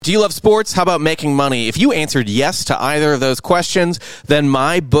Do you love sports? How about making money? If you answered yes to either of those questions, then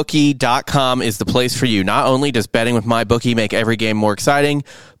MyBookie.com is the place for you. Not only does betting with MyBookie make every game more exciting,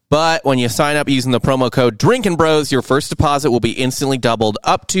 but when you sign up using the promo code Drinkin' Bros, your first deposit will be instantly doubled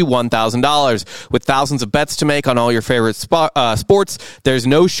up to $1,000. With thousands of bets to make on all your favorite sports, there's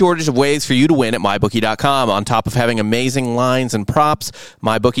no shortage of ways for you to win at MyBookie.com. On top of having amazing lines and props,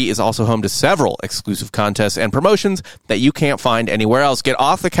 MyBookie is also home to several exclusive contests and promotions that you can't find anywhere else. Get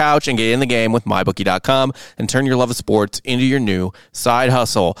off the couch and get in the game with MyBookie.com and turn your love of sports into your new side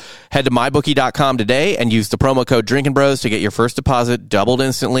hustle. Head to MyBookie.com today and use the promo code Drinkin' Bros to get your first deposit doubled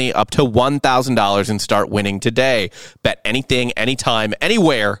instantly up to $1,000 and start winning today. Bet anything, anytime,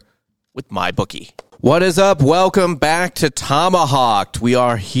 anywhere with MyBookie. What is up? Welcome back to Tomahawked. We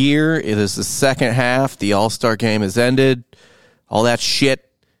are here. It is the second half. The All-Star game has ended. All that shit.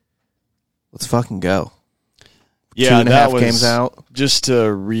 Let's fucking go. Yeah, 2.5 games out. Just to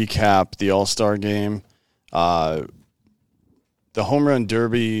recap the All-Star game, the home run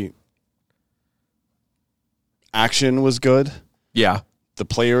derby action was good. Yeah. The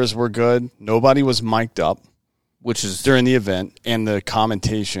players were good. Nobody was mic'd up, Which is during the event, and the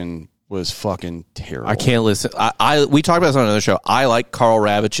commentation was fucking terrible. I can't listen. We talked about this on another show. I like Carl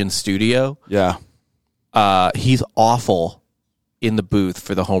Ravitch in studio. Yeah. He's awful in the booth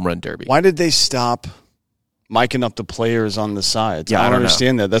for the home run derby. Why did they stop micing up the players on the sides? Yeah, I I don't don't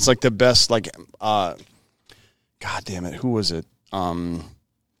understand that. That's like the best, God damn it, who was it?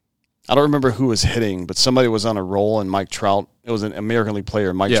 I don't remember who was hitting, but somebody was on a roll, and Mike Trout, it was an American League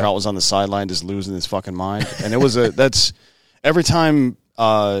player. Mike Trout was on the sideline just losing his fucking mind. And it was that's every time,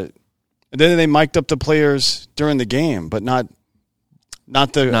 and then they mic'd up the players during the game, but not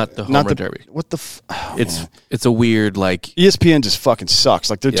the home run derby. What the It's a weird, like, ESPN just fucking sucks.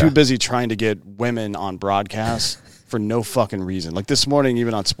 Like, they're Yeah. too busy trying to get women on broadcast for no fucking reason. Like this morning,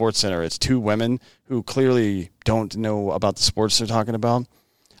 even on SportsCenter, it's two women who clearly don't know about the sports they're talking about.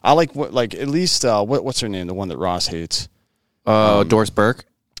 I like at least what's her name? The one that Ross hates. Doris Burke.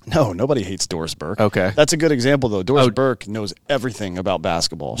 No, nobody hates Doris Burke. Okay. That's a good example though. Doris Burke knows everything about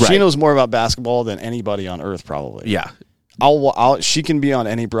basketball. Right. She knows more about basketball than anybody on earth probably. Yeah. She can be on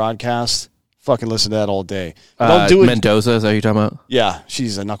any broadcast. Fucking listen to that all day. Don't do it. Mendoza, is that who you're talking about? Yeah,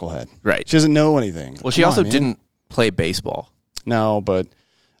 she's a knucklehead. Right. She doesn't know anything. Well, she Come also on, man. didn't play baseball. No, but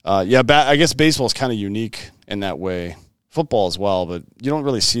I guess baseball is kind of unique in that way. Football as well, but you don't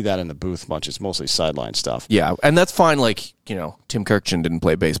really see that in the booth much. It's mostly sideline stuff. Yeah, and that's fine. Like, Tim Kirkchin didn't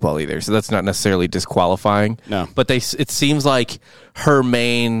play baseball either, so that's not necessarily disqualifying. No. But it seems like her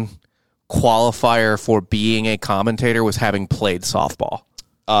main qualifier for being a commentator was having played softball.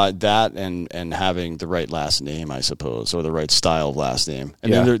 That and having the right last name, I suppose, or the right style of last name.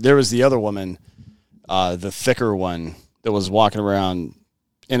 And Yeah. then there was the other woman, the thicker one, that was walking around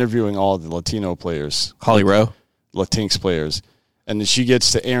interviewing all the Latino players. Holly Rowe? Latinx players. And then she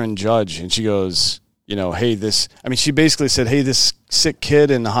gets to Aaron Judge, and she goes, she basically said, hey, this sick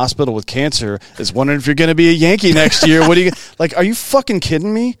kid in the hospital with cancer is wondering if you're going to be a Yankee next year. What are you, are you fucking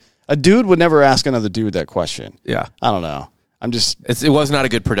kidding me? A dude would never ask another dude that question. Yeah. I don't know. It was not a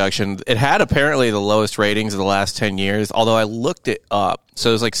good production. It had apparently the lowest ratings of the last 10 years, although I looked it up. So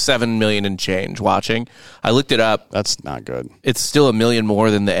it was like 7 million and change watching. I looked it up. That's not good. It's still 1 million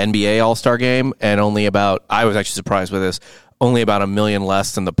more than the NBA All-Star Game, and I was actually surprised with this, only about 1 million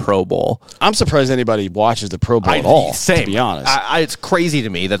less than the Pro Bowl. I'm surprised anybody watches the Pro Bowl at all, same. to be honest. It's crazy to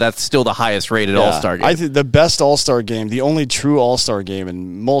me that that's still the highest rated All-Star game. I think the best All-Star game, the only true All-Star game,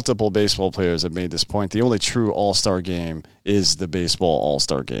 and multiple baseball players have made this point, the only true All-Star game is the baseball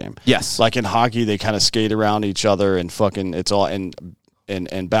All-Star game. Yes. Like in hockey, they kind of skate around each other and fucking, it's all, and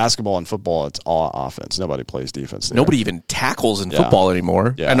basketball and football, it's all offense. Nobody plays defense there. Nobody even tackles in football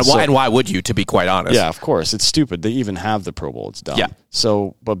anymore. Yeah. And why would you, to be quite honest? Yeah, of course. It's stupid. They even have the Pro Bowl. It's dumb. Yeah.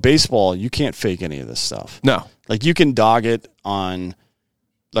 So, but baseball, you can't fake any of this stuff. No. Like, you can dog it on,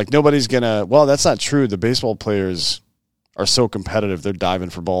 nobody's going to, well, that's not true. The baseball players are so competitive. They're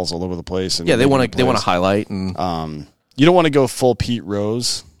diving for balls all over the place. And they want to highlight. And you don't want to go full Pete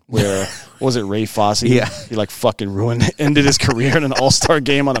Rose, where, was it Ray Fosse? Yeah. He ended his career in an all-star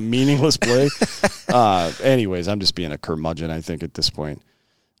game on a meaningless play. Anyways, I'm just being a curmudgeon, I think, at this point.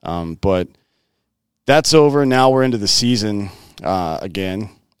 But that's over. Now we're into the season again.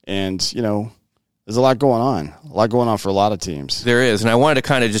 And, there's a lot going on. A lot going on for a lot of teams. There is. And I wanted to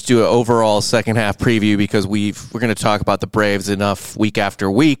kind of just do an overall second half preview because we're going to talk about the Braves enough week after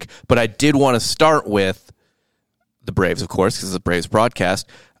week. But I did want to start with the Braves, of course, because it's a Braves broadcast.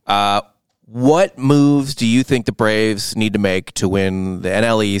 What moves do you think the Braves need to make to win the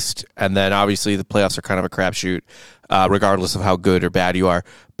NL East? And then obviously the playoffs are kind of a crapshoot. regardless of how good or bad you are.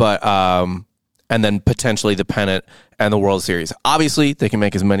 But and then potentially the pennant and the World Series. Obviously, they can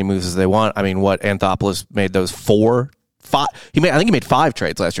make as many moves as they want. I mean, what Anthopoulos made those 5. I think he made 5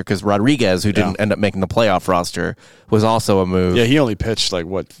 trades last year because Rodriguez, who didn't end up making the playoff roster, was also a move. Yeah, he only pitched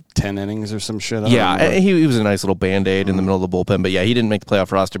 10 innings or some shit. Yeah, he was a nice little Band-Aid in the middle of the bullpen. But yeah, he didn't make the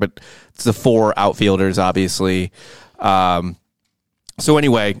playoff roster. But it's the 4 outfielders, obviously. So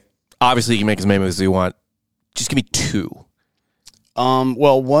anyway, obviously you can make as many moves as you want. Just give me 2.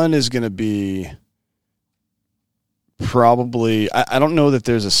 Well, one is going to be probably. I don't know that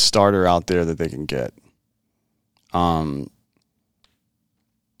there's a starter out there that they can get.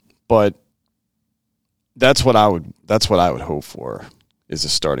 But that's what I would hope for, is a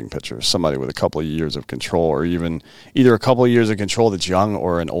starting pitcher, somebody with a couple of years of control, or even either a couple of years of control that's young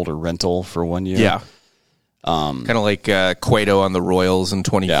or an older rental for 1 year. Yeah. Kind of like Cueto on the Royals in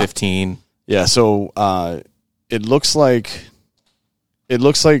 2015. Yeah. So it looks like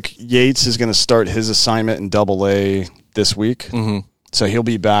Yates is going to start his assignment in Double-A this week. Mm-hmm. So he'll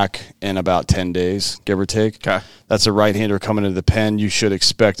be back in about 10 days, give or take. Okay. That's a right-hander coming into the pen. You should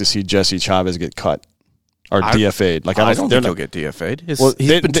expect to see Jesse Chavez get cut or DFA'd. I don't think he'll get DFA'd.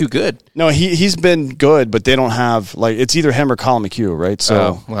 He's been too good. No, he's been good, but they don't have it's either him or Colin McHugh, right?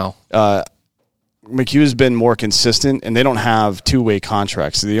 So McHugh's been more consistent, and they don't have two-way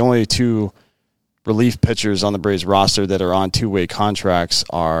contracts. So the only 2 relief pitchers on the Braves roster that are on 2-way contracts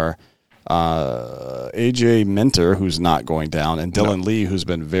are AJ Minter, who's not going down, and Dylan Lee, who's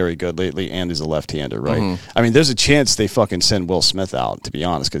been very good lately, and is a left-hander, right? Mm-hmm. I mean, there's a chance they fucking send Will Smith out, to be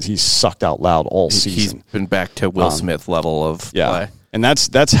honest, because he's sucked out loud all season. He's been back to Will Smith level of play. And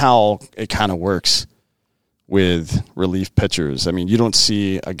that's how it kind of works with relief pitchers. I mean, you don't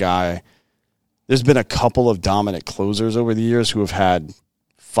see a guy. There's been a couple of dominant closers over the years who have had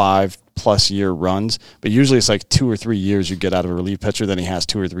 5+ year runs, but usually it's 2 or 3 years you get out of a relief pitcher, then he has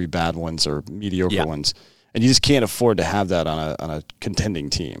 2 or 3 bad ones or mediocre ones, and you just can't afford to have that on a contending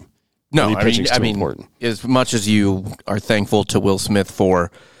team. No, I mean, important. As much as you are thankful to Will Smith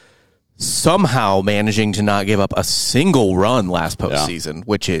for somehow managing to not give up a single run last postseason,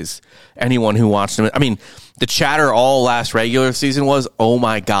 which is anyone who watched him. I mean, the chatter all last regular season was, "Oh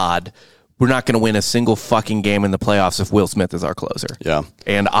my God, we're not going to win a single fucking game in the playoffs if Will Smith is our closer." Yeah.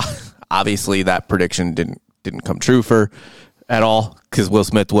 And obviously that prediction didn't come true at all, because Will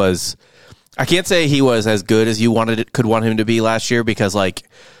Smith was, I can't say he was as good as you could want him to be last year, because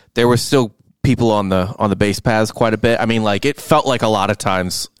there were still people on the base paths quite a bit. I mean, it felt like a lot of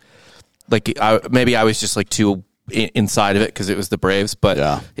times, maybe I was just too inside of it because it was the Braves,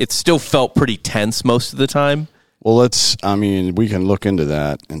 but it still felt pretty tense most of the time. Well, we can look into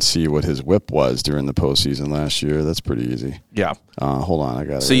that and see what his whip was during the postseason last year. That's pretty easy. Yeah. Hold on, I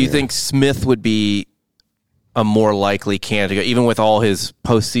got it. So you think Smith would be a more likely candidate, even with all his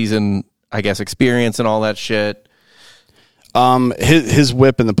postseason, I guess, experience and all that shit? His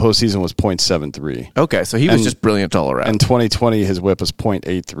whip in the postseason was .73. Okay, so he was just brilliant all around. In 2020, his whip was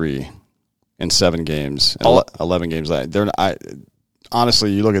 .83 in 7 games, 11 games.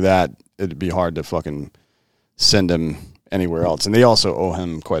 Honestly, you look at that, it'd be hard to fucking send him anywhere else. And they also owe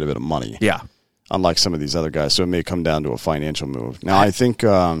him quite a bit of money. Yeah. Unlike some of these other guys. So it may come down to a financial move. Now, I think...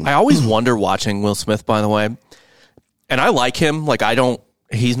 I always wonder watching Will Smith, by the way. And I like him.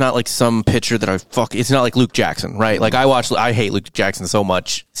 He's not some pitcher that it's not like Luke Jackson, right? I hate Luke Jackson so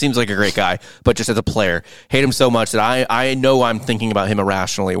much. Seems like a great guy, but just as a player, hate him so much that I know I'm thinking about him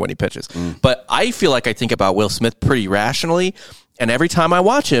irrationally when he pitches. But I feel like I think about Will Smith pretty rationally. And every time I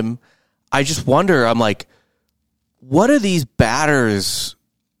watch him, I just wonder, I'm like, what are these batters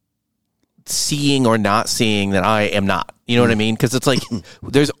seeing or not seeing that I am not? You know what I mean? Because it's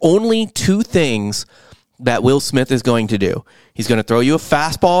there's only 2 things that Will Smith is going to do. He's going to throw you a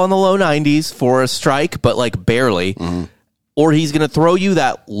fastball in the low 90s for a strike, but barely. Mm-hmm. Or he's going to throw you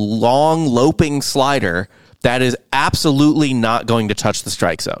that long loping slider that is absolutely not going to touch the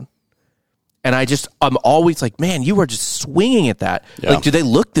strike zone. And I'm always like, man, you are just swinging at that. Yeah. Do they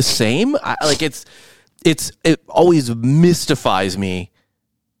look the same? It always mystifies me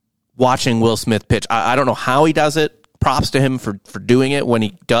watching Will Smith pitch. I don't know how he does it. Props to him for doing it when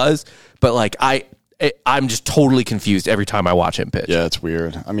he does. But I'm just totally confused every time I watch him pitch. Yeah, it's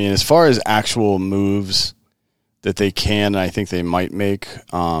weird. I mean, as far as actual moves that they can, I think they might make,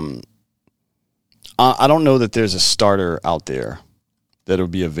 I don't know that there's a starter out there that will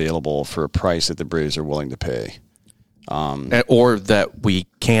be available for a price that the Braves are willing to pay. Or that we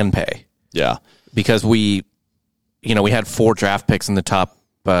can pay. Yeah. Because we had 4 draft picks in the top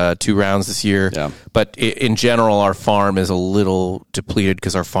 2 rounds this year. Yeah. But in general, our farm is a little depleted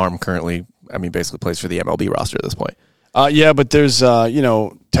because our farm currently, basically plays for the MLB roster at this point. Yeah, but there's,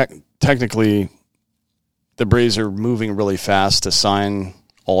 technically, the Braves are moving really fast to sign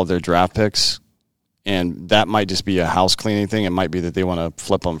all of their draft picks, and that might just be a house cleaning thing. It might be that they want to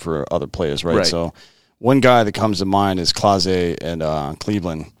flip them for other players, right? So one guy that comes to mind is Clase and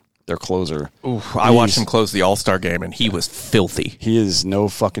Cleveland, their closer. I watched him close the All-Star game, and he was filthy. He is no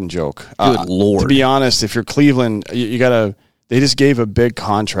fucking joke. Good Lord. To be honest, if you're Cleveland, you got to – they just gave a big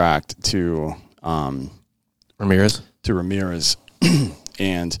contract to Ramirez,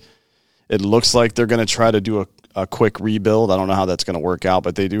 and it looks like they're going to try to do a quick rebuild. I don't know how that's going to work out,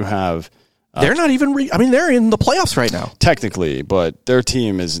 but they do have – they're not even they're in the playoffs right now. Technically, but their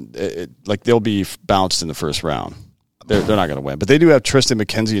team is they'll be bounced in the first round. They're not going to win. But they do have Tristan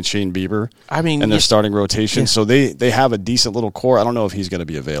McKenzie and Shane Bieber in their starting rotation. Yeah. So they have a decent little core. I don't know if he's going to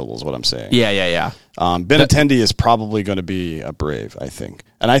be available is what I'm saying. Yeah. Benintendi is probably going to be a Brave, I think.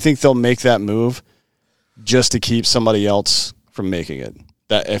 And I think they'll make that move just to keep somebody else from making it.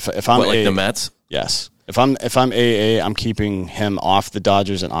 That if I'm the Mets? Yes. If I'm AA, I'm keeping him off the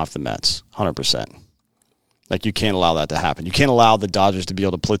Dodgers and off the Mets, 100%. Like, you can't allow that to happen. You can't allow the Dodgers to be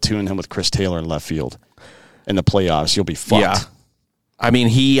able to platoon him with Chris Taylor in left field in the playoffs. You'll be fucked. Yeah. I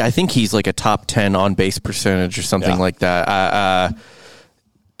think he's like a top 10 on base percentage or something like that.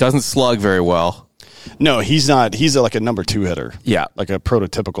 Doesn't slug very well. No, he's not. He's like a number 2 hitter. Yeah. Like a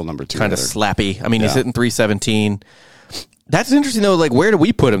prototypical number 2 kind hitter. Kind of slappy. He's hitting 317. That's interesting though. Like, where do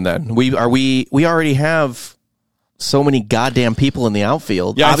we put him then? We already have so many goddamn people in the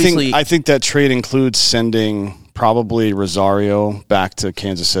outfield. Yeah, obviously, I think that trade includes sending probably Rosario back to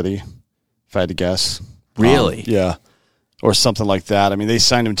Kansas City, if I had to guess. Really? Yeah, or something like that. They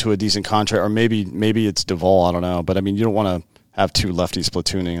signed him to a decent contract, or maybe it's Duvall. I don't know, but you don't want to have 2 lefties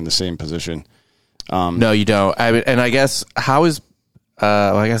platooning in the same position. No, you don't. And I guess how is?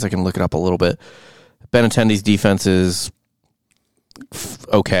 I guess I can look it up a little bit. Benintendi's defense is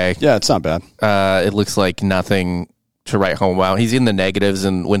okay. Yeah, it's not bad. It looks like nothing to write home about. He's in the negatives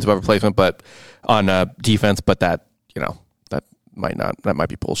and wins above replacement, but on defense. But that might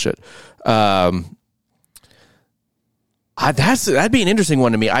be bullshit. That'd be an interesting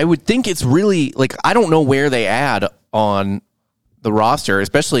one to me. I would think it's really like I don't know where they add on the roster,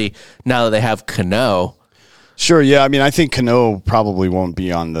 especially now that they have Cano. Sure. Yeah. I think Cano probably won't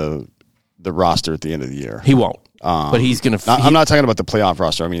be on the roster at the end of the year. He won't. But he's going to... I'm not talking about the playoff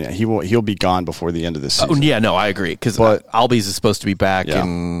roster. He'll be gone before the end of this season. Oh, yeah, no, I agree. Because Albies is supposed to be back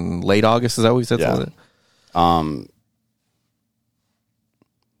in late August. Is that what we said? Yeah.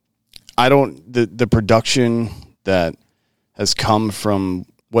 The production that has come from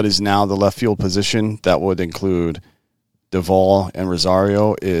what is now the left field position, that would include Duvall and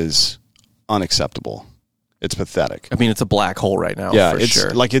Rosario, is unacceptable. It's pathetic. It's a black hole right now. Yeah, for sure.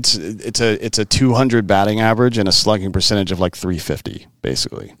 Like it's a 200 batting average and a slugging percentage of like 350,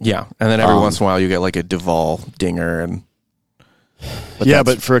 basically. Yeah, and then every once in a while you get like a Duvall dinger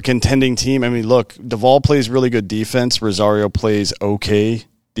but for a contending team, look, Duvall plays really good defense. Rosario plays okay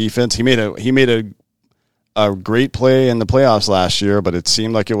defense. He made a great play in the playoffs last year, but it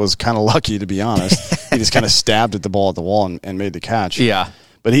seemed like it was kind of lucky, to be honest. He just kind of stabbed at the ball at the wall and made the catch. Yeah.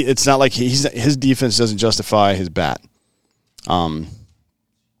 But it's not like his defense doesn't justify his bat. Now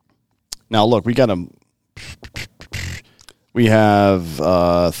look, we have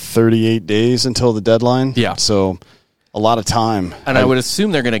 38 days until the deadline. Yeah. So a lot of time. And I would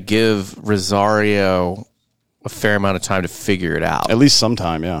assume they're going to give Rosario a fair amount of time to figure it out. At least some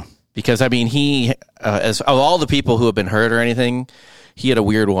time, yeah. Because, he, as of all the people who have been hurt or anything, he had a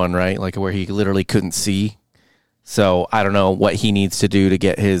weird one, right? Like where he literally couldn't see. So I don't know what he needs to do to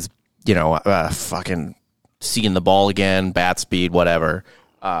get his, fucking seeing the ball again, bat speed, whatever.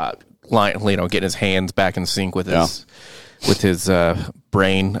 Getting his hands back in sync with his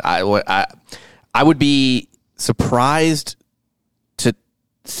brain. I would be surprised to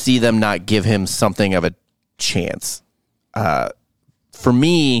see them not give him something of a chance. For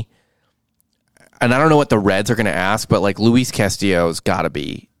me, and I don't know what the Reds are going to ask, but like Luis Castillo's got to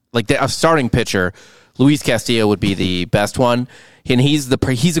be like a starting pitcher. Luis Castillo would be the best one, and he's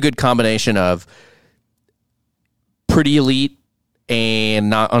a good combination of pretty elite and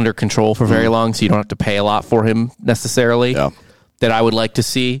not under control for very long, so you don't have to pay a lot for him necessarily. Yeah. That I would like to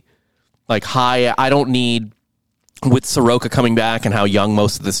see. Like I don't need, with Soroka coming back and how young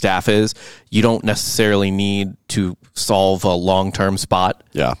most of the staff is, you don't necessarily need to solve a long-term spot.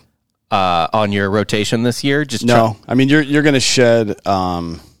 Yeah. On your rotation this year. You're going to shed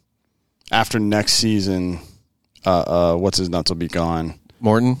after next season. What's his nuts will be gone.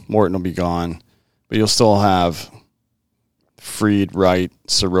 Morton will be gone, but you'll still have Fried, Wright,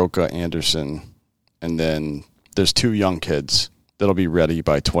 Soroka, Anderson, and then there's 2 young kids that'll be ready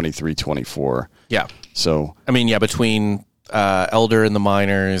by 23, 24. Yeah. So I mean, yeah, between Elder and the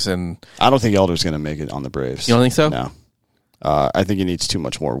minors, and I don't think Elder's going to make it on the Braves. You don't think so? No. I think he needs too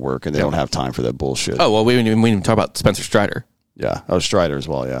much more work, and they don't have time for that bullshit. Oh well, we didn't even talk about Spencer Strider. Yeah, Strider as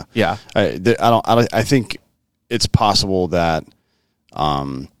well. Yeah, yeah. I think it's possible that,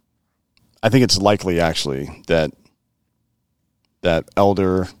 I think it's likely actually that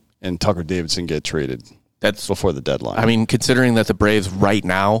Elder and Tucker Davidson get traded. That's before the deadline. I mean, considering that the Braves right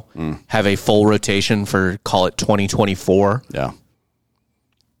now have a full rotation for, call it 2024. Yeah.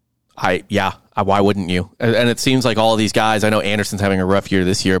 Why wouldn't you? And it seems like all of these guys, I know Anderson's having a rough year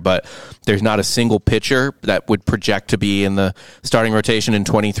this year, but there's not a single pitcher that would project to be in the starting rotation in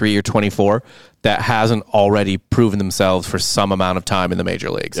 23 or 24 that hasn't already proven themselves for some amount of time in the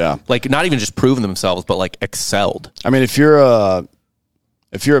major leagues. Yeah. Like, not even just proven themselves, but like excelled. I mean, if you're a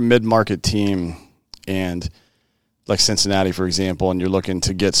mid-market team and like Cincinnati, for example, and you're looking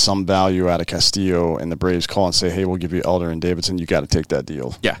to get some value out of Castillo, and the Braves call and say, hey, we'll give you Elder and Davidson, you got to take that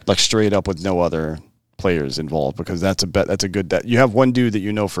deal. Yeah. Like straight up with no other players involved, because that's a good bet. You have one dude that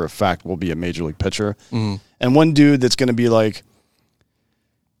you know for a fact will be a major league pitcher, and one dude that's going to be like,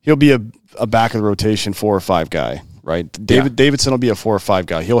 he'll be a back of the rotation 4 or 5 guy, right? Davidson will be a 4 or 5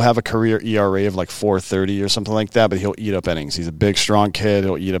 guy. He'll have a career ERA of like 4.30 or something like that, but he'll eat up innings. He's a big, strong kid.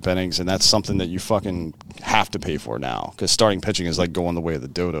 He'll eat up innings, and that's something that you fucking have to pay for now, because starting pitching is like going the way of the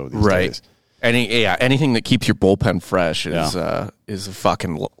dodo these days. Anything that keeps your bullpen fresh is a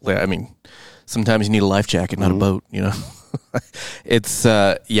fucking. I mean, sometimes you need a life jacket, not a boat. You know, it's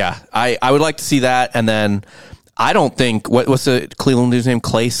I would like to see that, and then. I don't think what's the Cleveland dude's name?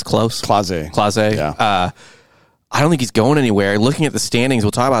 Clase. Yeah. I don't think he's going anywhere. Looking at the standings,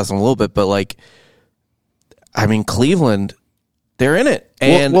 we'll talk about this in a little bit, but like, I mean, Cleveland, they're in it,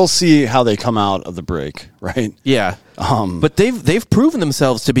 and we'll see how they come out of the break, right? Yeah. But they've proven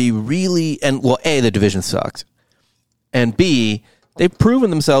themselves to be really, and well, A, the division sucks, and B, they've proven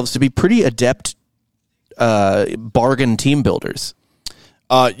themselves to be pretty adept bargain team builders.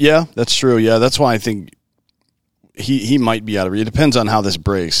 Yeah, that's true. Yeah, that's why I think. He might be out of reach. It depends on how this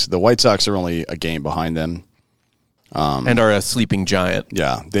breaks. The White Sox are only a game behind them. And are a sleeping giant.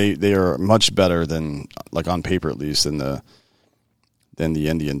 Yeah, they are much better than, like on paper at least, than the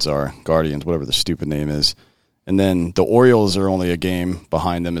Indians are, Guardians, whatever the stupid name is. And then the Orioles are only a game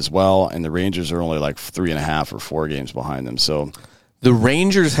behind them as well, and the Rangers are only like 3.5 or 4 games behind them. So the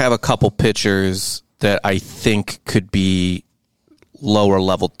Rangers have a couple pitchers that I think could be lower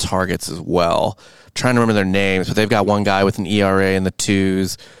level targets as well. Trying to remember their names, but they've got one guy with an ERA in the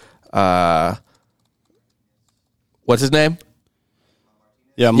 2s. What's his name?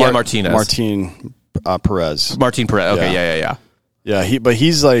 Yeah, Martinez. Perez. Martin Perez. Okay, yeah. Yeah,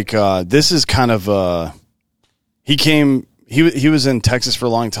 he's like this is kind of he was in Texas for a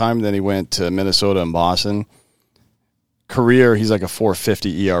long time, then he went to Minnesota and Boston. Career, he's like a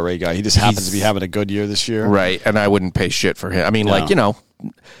 4.50 ERA guy. He just happens to be having a good year this year. Right, and I wouldn't pay shit for him. I mean, like, you know.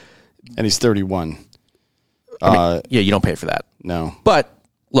 And he's 31. You don't pay for that. No. But,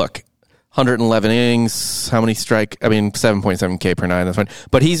 look, 111 innings, how many 7.7 K per 9, that's fine.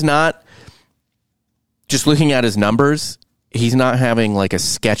 But he's not, just looking at his numbers, he's not having like a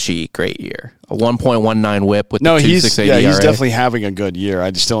sketchy great year. A 1.19 whip with the 2.68 ERA. He's definitely having a good year.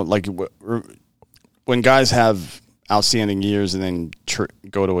 I just don't, like, when guys have outstanding years and then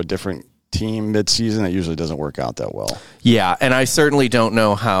go to a different team mid-season, it usually doesn't work out that well. Yeah, and I certainly don't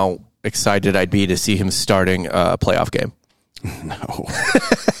know how excited I'd be to see him starting a playoff game. No.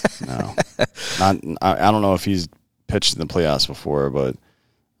 I don't know if he's pitched in the playoffs before, but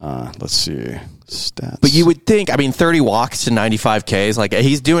let's see stats. But you would think, I mean, 30 walks to 95 Ks, like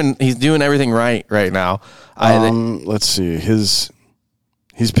he's doing everything right now. Let's see, he's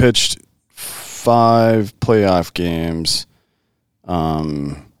pitched 5 playoff games.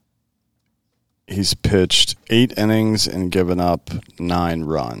 He's pitched 8 innings and given up 9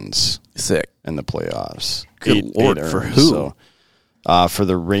 runs. Sick. In the playoffs. Good Lord, for who? So, for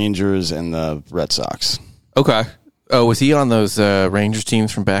the Rangers and the Red Sox. Okay. Oh, was he on those Rangers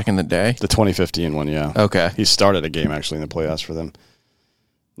teams from back in the day? The 2015 one, yeah. Okay. He started a game, actually, in the playoffs for them.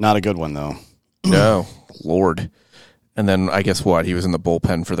 Not a good one, though. No. Lord. And then, I guess what? He was in the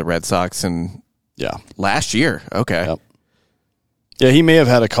bullpen for the Red Sox last year. Okay. Yep. Yeah, he may have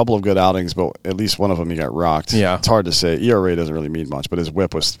had a couple of good outings, but at least one of them he got rocked. Yeah. It's hard to say. ERA doesn't really mean much, but his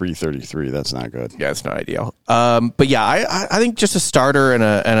whip was 3.33. That's not good. Yeah, it's not ideal. But yeah, I think just a starter and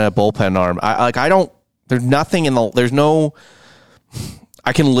a bullpen arm. There's nothing there's no,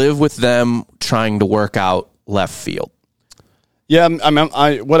 I can live with them trying to work out left field. Yeah,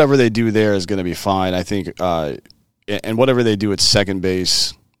 whatever they do there is going to be fine. I think, and whatever they do at second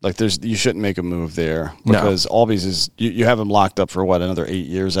base, like you shouldn't make a move there because Albies is you have him locked up for another 8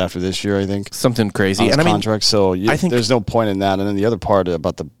 years after this year. I think something crazy on his and contract. So I think there's no point in that. And then the other part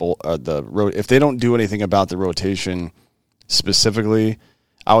about if they don't do anything about the rotation specifically,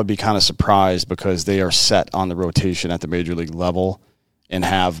 I would be kind of surprised because they are set on the rotation at the major league level and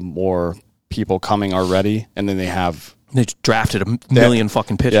have more people coming already, and then they drafted a million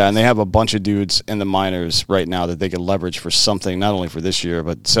fucking pitchers. Yeah, and they have a bunch of dudes in the minors right now that they can leverage for something, not only for this year,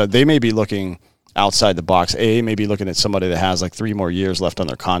 but so they may be looking outside the box. Maybe looking at somebody that has like 3 more years left on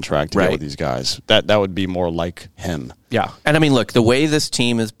their contract to get with these guys. That would be more like him. Yeah, and I mean, look, the way this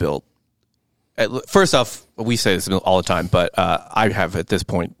team is built, first off, we say this all the time, but I have at this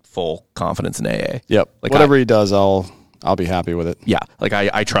point full confidence in AA. Yep, like whatever he does, I'll be happy with it. Yeah, like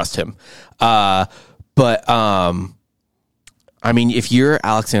I trust him. But I mean, if you're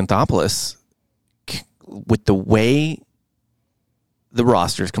Alex Anthopoulos, with the way the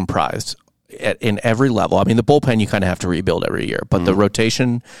roster is comprised in every level, I mean, the bullpen you kind of have to rebuild every year, but the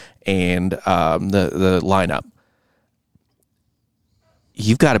rotation and the lineup,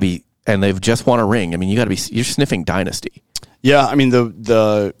 you've got to be, and they've just won a ring. I mean, you're sniffing dynasty. Yeah, I mean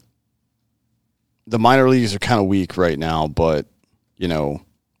the minor leagues are kind of weak right now, but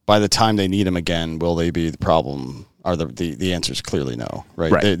by the time they need them again, will they be the problem? Are the answer is clearly no,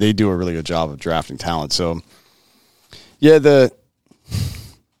 right? They do a really good job of drafting talent. So, yeah,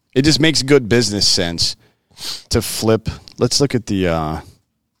 it just makes good business sense to flip. Let's look at the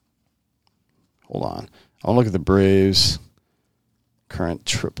hold on. I'll look at the Braves current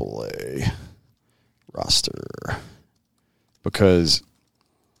AAA roster because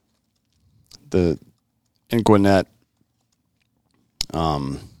in Gwinnett,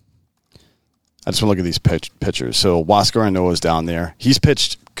 I just want to look at these pitchers. So Huascar Ynoa is down there. He's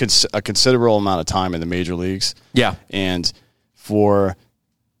pitched a considerable amount of time in the major leagues. Yeah. And for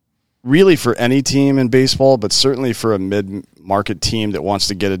any team in baseball, but certainly for a mid-market team that wants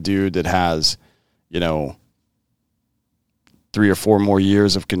to get a dude that has, 3 or 4 more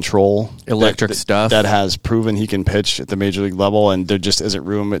years of control. Electric stuff. That has proven he can pitch at the major league level, and there just isn't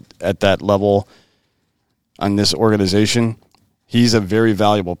room at that level on this organization. He's a very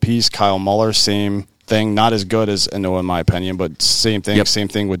valuable piece. Kyle Muller, same thing. Not as good as Ynoa, in my opinion, but same thing. Yep. Same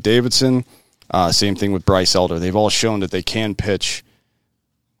thing with Davidson. Same thing with Bryce Elder. They've all shown that they can pitch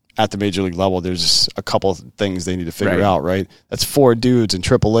at the major league level. There's a couple of things they need to figure out, right? That's 4 dudes in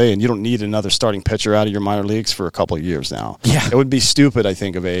AAA, and you don't need another starting pitcher out of your minor leagues for a couple of years now. Yeah. It would be stupid, I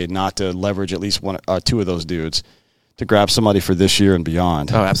think, of not to leverage at least 1 or 2 of those dudes to grab somebody for this year and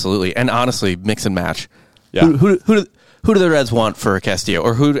beyond. Oh, absolutely. And honestly, mix and match. Yeah. Who do the Reds want for Castillo?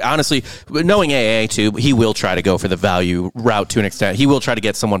 Or who, honestly, knowing AA too, he will try to go for the value route to an extent. He will try to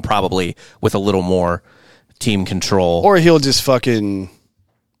get someone probably with a little more team control. Or he'll just fucking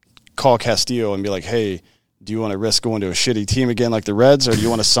call Castillo and be like, hey, do you want to risk going to a shitty team again like the Reds, or do you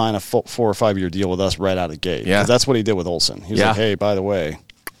want to sign a 4 or 5 year deal with us right out of the gate? Yeah. Because that's what he did with Olsen. He was like, hey, by the way.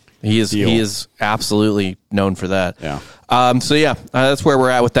 He is absolutely known for that. Yeah. That's where we're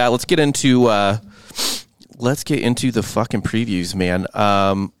at with that. Let's get into the fucking previews, man.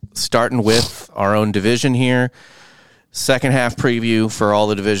 Starting with our own division here. Second half preview for all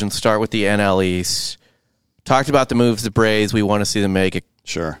the divisions. Start with the NL East. Talked about the moves the Braves. We want to see them make it.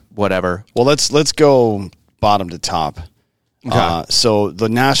 Sure. Whatever. Well, let's go bottom to top. Okay. So the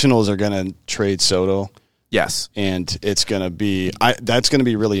Nationals are going to trade Soto. Yes. And it's going to be that's going to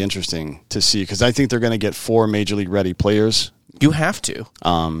be really interesting to see because I think they're going to get 4 major league ready players. You have to.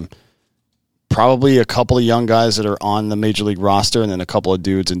 Probably a couple of young guys that are on the major league roster, and then a couple of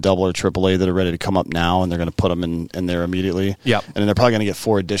dudes in Double or AAA that are ready to come up now, and they're going to put them in there immediately. Yep. And then they're probably going to get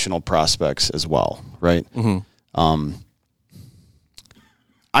 4 additional prospects as well, right? Mm-hmm.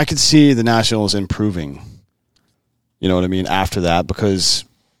 I could see the Nationals improving. You know what I mean? After that, because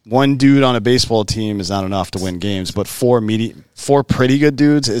one dude on a baseball team is not enough to win games, but 4 pretty good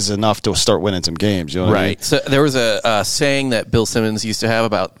dudes is enough to start winning some games. You know what I mean? So there was a saying that Bill Simmons used to have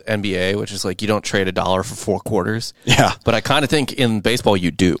about NBA, which is like you don't trade $1 for 4 quarters. Yeah. But I kind of think in baseball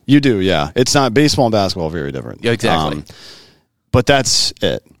you do. You do, yeah. It's not baseball and basketball are very different. Yeah, exactly. But that's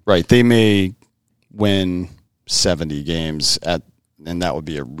it, right? They may win 70 games and that would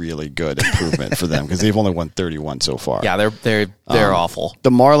be a really good improvement for them because they've only won 31 so far. Yeah, they're awful.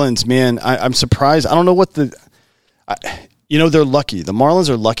 The Marlins, man, I'm surprised. I don't know what they're lucky. The Marlins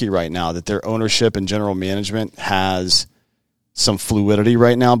are lucky right now that their ownership and general management has some fluidity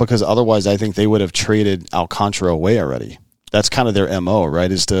right now because otherwise I think they would have traded Alcantara away already. That's kind of their MO,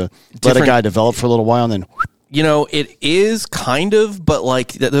 right? Is to let a guy develop for a little while and then. It is kind of, but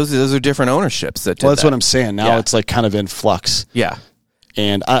like those are different ownerships that. That's what I'm saying. Now it's like kind of in flux. Yeah,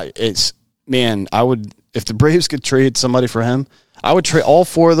 and I would, if the Braves could trade somebody for him, I would trade all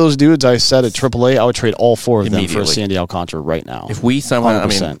 4 of those dudes I said at AAA. I would trade all 4 of them for Sandy Alcantara right now. If we somehow,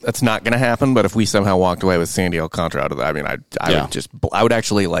 100%. That's not going to happen. But if we somehow walked away with Sandy Alcantara out of that, I would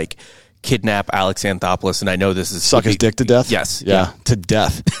actually like kidnap Alex Anthopoulos, and I know this is suck his dick to death. Yes, yeah. To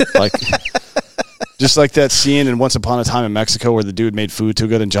death. Like just like that scene in Once Upon a Time in Mexico where the dude made food too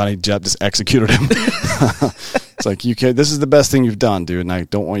good and Johnny Depp just executed him. It's like, you can't. This is the best thing you've done, dude, and I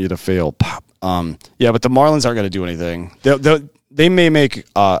don't want you to fail. Pop. Yeah, but the Marlins aren't going to do anything. They may make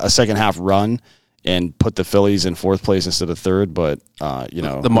a second half run and put the Phillies in 4th place instead of 3rd, but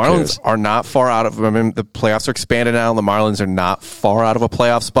the Marlins are not far out of. I mean, the playoffs are expanded now. The Marlins are not far out of a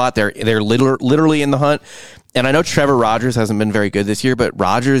playoff spot. They're literally in the hunt. And I know Trevor Rogers hasn't been very good this year, but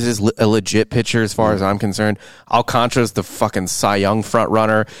Rogers is a legit pitcher as far as I'm concerned. Alcantara's the fucking Cy Young front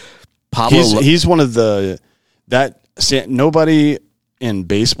runner. He's one of nobody in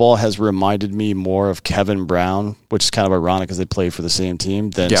baseball has reminded me more of Kevin Brown, which is kind of ironic because they play for the same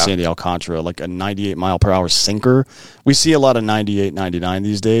team, than Sandy Alcantara, like a 98-mile-per-hour sinker. We see a lot of 98, 99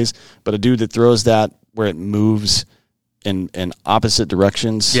 these days, but a dude that throws that where it moves in opposite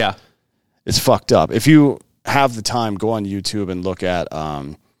directions, it's fucked up. If you have the time, go on YouTube and look at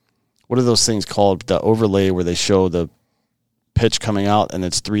what are those things called? The overlay where they show the pitch coming out and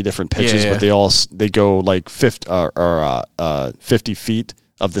it's 3 different pitches, but they go like 50 feet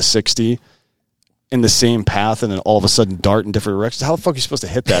of the 60 in the same path, and then all of a sudden dart in different directions. How the fuck are you supposed to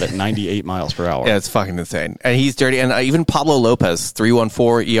hit that at 98 miles per hour? Yeah, it's fucking insane. And he's dirty. And even Pablo Lopez,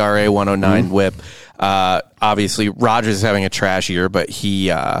 3.14 ERA, 109 WHIP. Obviously, Rogers is having a trash year, but he's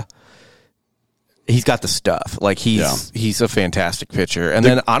got the stuff. Like he's a fantastic pitcher. And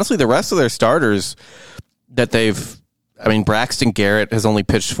then honestly, the rest of their starters that Braxton Garrett has only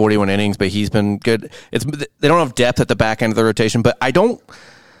pitched 41 innings, but he's been good. They don't have depth at the back end of the rotation, but I don't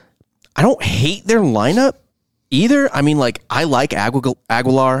hate their lineup either. I mean, like, I like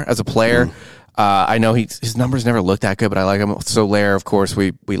Aguilar as a player. I know his numbers never look that good, but I like him. Soler, of course,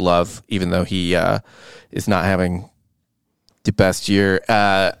 we love, even though he is not having the best year.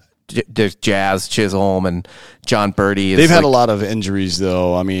 There's Jazz Chisholm and John Birdie. They've had a lot of injuries,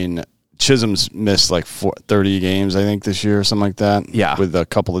 though. I mean, Chisholm's missed like 30 games, I think, this year or something like that. Yeah. With a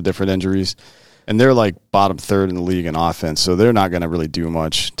couple of different injuries. And they're like bottom 3rd in the league in offense, so they're not going to really do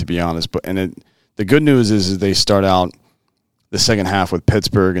much, to be honest. But the good news is they start out the second half with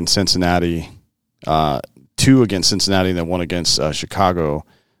Pittsburgh and Cincinnati, 2 against Cincinnati and then 1 against Chicago,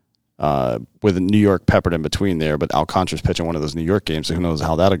 with New York peppered in between there. But Alcantara's pitching one of those New York games, so who knows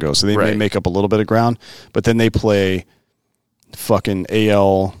how that'll go. So they may make up a little bit of ground, but then they play fucking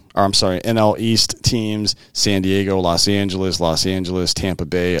NL East teams: San Diego, Los Angeles, Tampa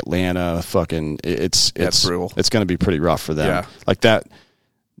Bay, Atlanta. Fucking, it's brutal. It's going to be pretty rough for them. Yeah. Like that,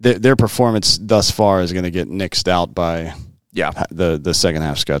 their performance thus far is going to get nixed out by the second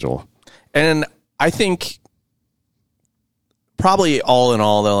half schedule. And I think probably all in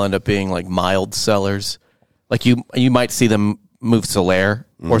all, they'll end up being like mild sellers. Like you might see them move Soler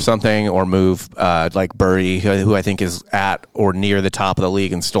or something, or move like Birdie, who I think is at or near the top of the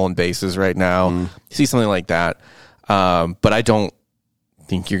league in stolen bases right now. See something like that. But I don't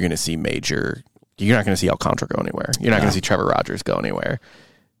think you're going to see major. You're not going to see Alcantara go anywhere. You're not going to see Trevor Rogers go anywhere.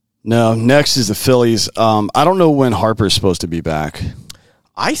 No. Next is the Phillies. I don't know when Harper's supposed to be back.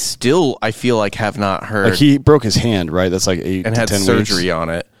 I feel like have not heard. Like, he broke his hand, right? That's like 8 and to had 10 surgery weeks. On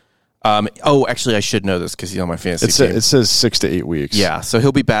it. Actually, I should know this because he's on my fantasy team. It says 6 to 8 weeks. Yeah, so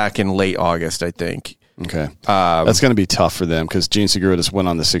he'll be back in late August, I think. Okay. That's going to be tough for them because Gene Segura just went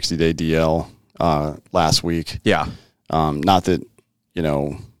on the 60-day DL last week. Yeah. Not that,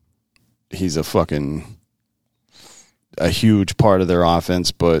 he's a huge part of their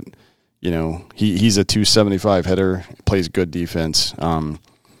offense, but, he's a 275 hitter, plays good defense.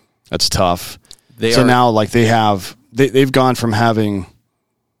 That's tough. Now, like, they've gone from having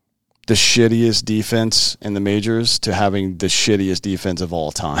the shittiest defense in the majors to having the shittiest defense of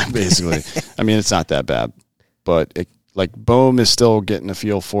all time, basically. I mean, it's not that bad, but Bohm is still getting a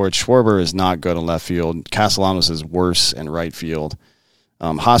feel for it. Schwarber is not good in left field. Castellanos is worse in right field.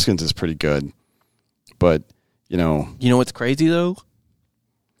 Hoskins is pretty good, but you know what's crazy though?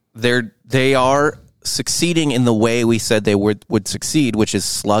 They are succeeding in the way we said they would succeed, which is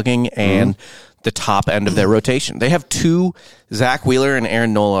slugging and the top end of their rotation. They have 2, Zach Wheeler and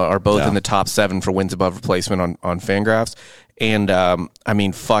Aaron Nola are both in the top 7 for wins above replacement on Fangraphs. And,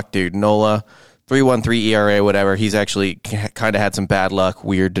 fuck, dude, Nola, 3.13 ERA, whatever. He's actually kind of had some bad luck.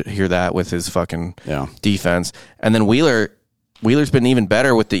 Weird to hear that with his fucking defense. And then Wheeler's been even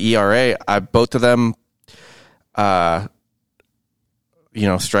better with the ERA. Both of them,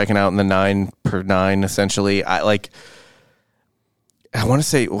 striking out in the 9/9 essentially. I want to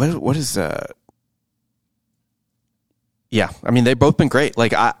say what is I mean, they've both been great.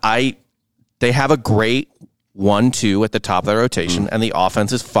 Like they have a great 1-2 at the top of their rotation, and the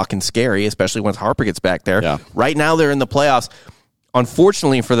offense is fucking scary, especially once Harper gets back there. Yeah. Right now, they're in the playoffs.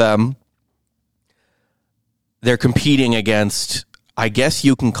 Unfortunately for them, they're competing against, I guess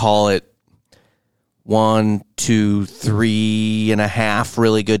you can call it 1, 2, 3.5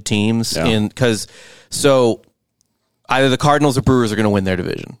 really good teams. Yeah. So either the Cardinals or Brewers are going to win their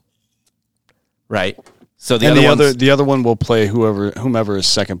division, right? So the other one will play whomever is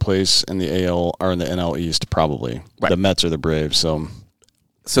second place in the AL or in the NL East, probably. Right. The Mets or the Braves. So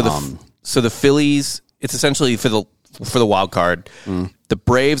the Phillies, it's essentially for the wild card. The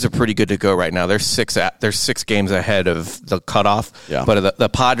Braves are pretty good to go right now. They're 6 games ahead of the cutoff. Yeah. But the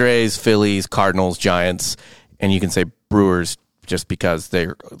Padres, Phillies, Cardinals, Giants, and you can say Brewers just because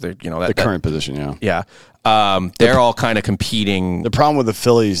they're the current position. Yeah. They're all kind of competing. The problem with the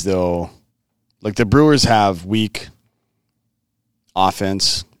Phillies, though, like the Brewers have weak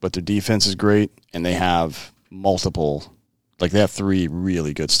offense, but their defense is great, and they have multiple. Like they have 3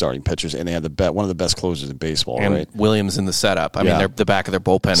 really good starting pitchers, and they have one of the best closers in baseball. And right? Williams in the setup. I mean, the back of their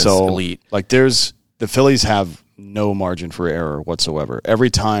bullpen is elite. Like the Phillies have no margin for error whatsoever. Every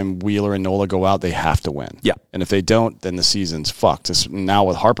time Wheeler and Nola go out, they have to win. Yeah, and if they don't, then the season's fucked. Now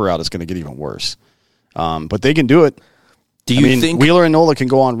with Harper out, it's going to get even worse. But they can do it. Do you think Wheeler and Nola can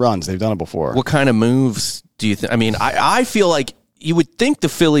go on runs? They've done it before. What kind of moves do you think? I mean, I feel like you would think the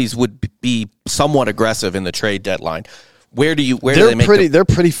Phillies would be somewhat aggressive in the trade deadline. Where do they make they're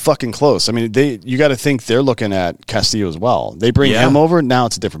pretty fucking close. I mean, you got to think they're looking at Castillo as well. They bring him over, now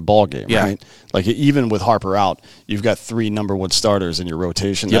it's a different ballgame, right? Like even with Harper out, you've got 3 number 1 starters in your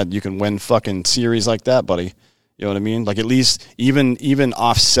rotation that you can win fucking series like that, buddy. You know what I mean? Like at least even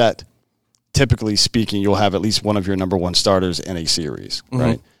offset. Typically speaking, you'll have at least one of your number 1 starters in a series,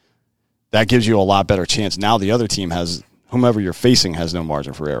 right? That gives you a lot better chance. Now the other team whomever you're facing has no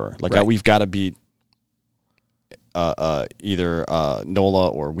margin for error. Like we've got to beat either Nola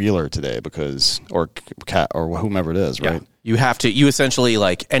or Wheeler today or whomever it is, right? You essentially,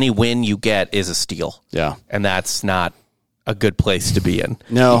 like, any win you get is a steal. Yeah. And that's not a good place to be in.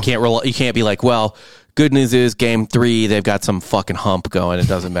 No. You can't be like, well, good news is game 3, they've got some fucking hump going. It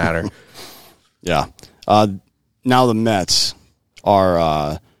doesn't matter. Yeah. Now the Mets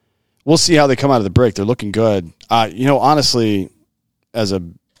are we'll see how they come out of the break. They're looking good. Honestly, as a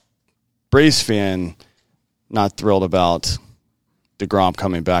Braves fan, not thrilled about DeGrom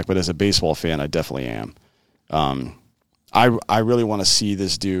coming back, but as a baseball fan, I definitely am. I really want to see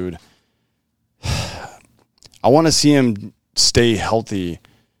this dude. I want to see him stay healthy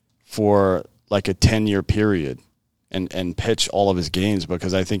for like a 10-year period and pitch all of his games,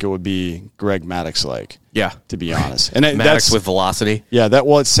 because I think it would be Greg Maddux-like. Yeah, to be honest. And Maddux with velocity. Yeah,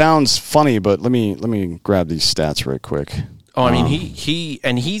 it sounds funny, but let me grab these stats right quick. Oh, I mean,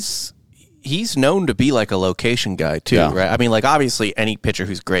 he's known to be like a location guy too, right? I mean, like obviously any pitcher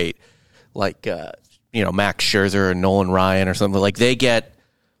who's great, like Max Scherzer or Nolan Ryan or something, like they get,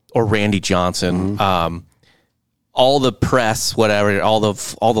 or Randy Johnson. All the press, whatever, all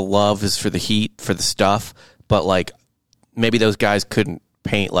the love is for the heat, for the stuff, but like maybe those guys couldn't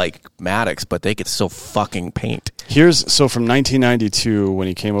paint like Maddux, but they could still fucking paint. So from 1992 when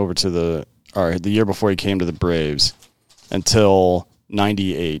he came over to the year before he came to the Braves until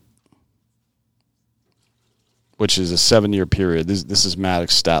 98, which is a 7-year period. This is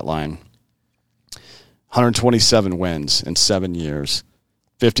Maddux' stat line. 127 wins in 7 years,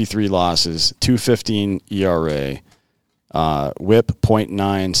 53 losses, 2.15 ERA, WHIP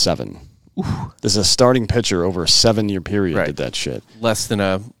 0.97. This is a starting pitcher over a 7-year period did that shit. Less than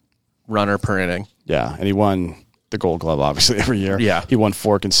a runner per inning. Yeah, and he won the Gold Glove, obviously, every year. Yeah. He won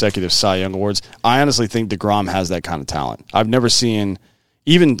 4 consecutive Cy Young Awards. I honestly think DeGrom has that kind of talent. I've never seen,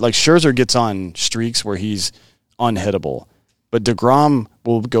 even like Scherzer gets on streaks where he's unhittable, but DeGrom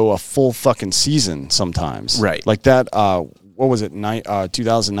will go a full fucking season sometimes. Right. Like that, what was it,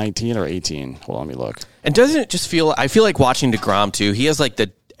 2019 or 18? Hold on, let me look. And doesn't it just I feel like watching DeGrom too, he has like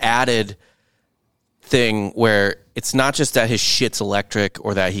the added thing where it's not just that his shit's electric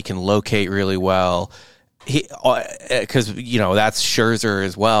or that he can locate really well, because that's Scherzer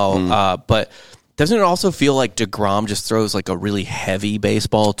as well. But doesn't it also feel like DeGrom just throws like a really heavy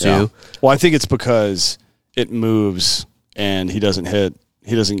baseball too? Yeah. Well, I think it's because it moves and he doesn't hit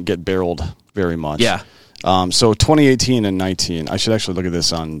get barreled very much. Yeah. So 2018 and 19. I should actually look at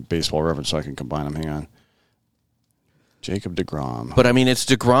this on Baseball Reference so I can combine them. Hang on. Jacob deGrom. But I mean, it's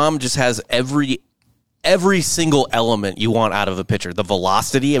deGrom just has every single element you want out of a pitcher. The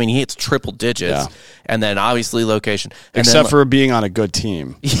velocity, I mean, he hits triple digits, and then obviously location. And except for being on a good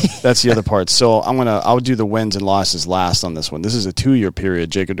team. That's the other part. So I'll do the wins and losses last on this one. This is a 2-year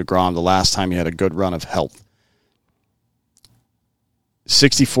period. Jacob deGrom, the last time he had a good run of health.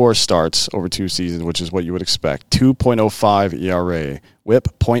 64 starts over 2 seasons, which is what you would expect. 2.05 ERA, WHIP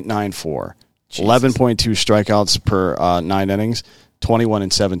 0.94, 11.2 strikeouts per 9 innings,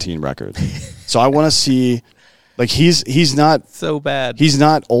 21-17 record. So I want to see, like, he's not so bad. He's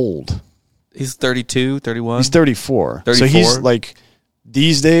not old. He's 32, 31. He's 34. So he's like,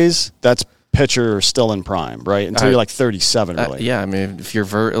 these days, that's pitcher still in prime, right? Until you're like 37, really. Yeah, I mean, if you're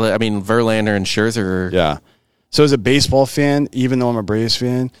Verlander and Scherzer. Yeah. So as a baseball fan, even though I'm a Braves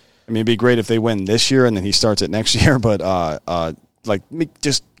fan, I mean, it'd be great if they win this year and then he starts it next year. But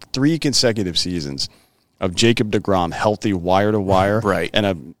just 3 consecutive seasons of Jacob deGrom healthy wire to wire, right?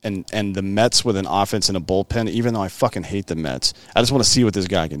 And the Mets with an offense and a bullpen. Even though I fucking hate the Mets, I just want to see what this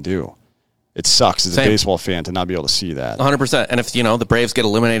guy can do. It sucks as a baseball fan to not be able to see that. 100%. And if, the Braves get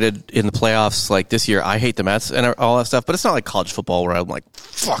eliminated in the playoffs like this year, I hate the Mets and all that stuff, but it's not like college football where I'm like,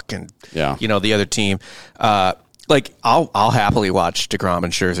 fucking, the other team. I'll happily watch deGrom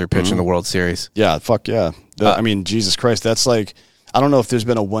and Scherzer pitch in the World Series. Yeah, fuck yeah. I mean, Jesus Christ, that's like, I don't know if there's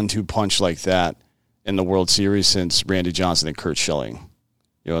been a 1-2 punch like that in the World Series since Randy Johnson and Curt Schilling.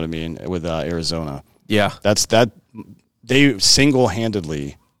 You know what I mean? With Arizona. Yeah. They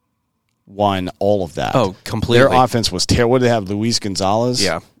single-handedly won all of that. Oh, completely. Their offense was terrible. What did they have? Luis Gonzalez?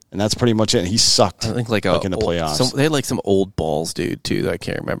 Yeah. And that's pretty much it. And he sucked. I think in the playoffs. They had some old balls, dude, too, that I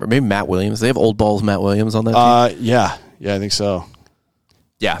can't remember. Maybe Matt Williams. They have old balls Matt Williams on that team? Yeah, I think so.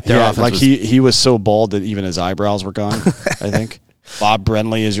 Yeah, their offense he was so bald that even his eyebrows were gone, I think. Bob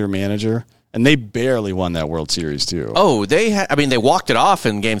Brenly is your manager. And they barely won that World Series, too. Oh, they walked it off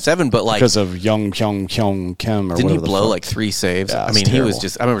in Game 7, but because of Young Kyung Kim or didn't whatever. he blow 3 saves? Yeah, he was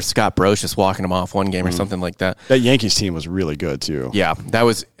just, I remember Scott Brose just walking him off one game or something like that. That Yankees team was really good, too. Yeah, that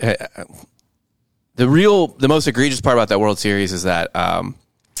was, the most egregious part about that World Series is that, that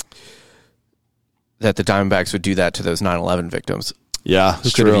the Diamondbacks would do that to those 9/11 victims. Yeah, who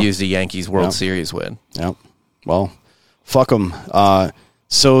could have used a Yankees World Series win. Yep. Well, fuck them.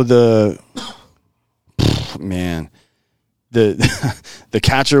 So the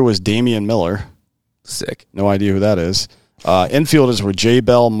catcher was Damian Miller. Sick. No idea who that is. Infielders were Jay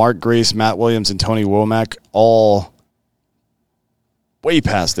Bell, Mark Grace, Matt Williams, and Tony Womack. All way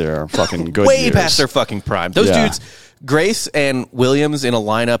past their fucking good years. Past their fucking prime. Those dudes, Grace and Williams in a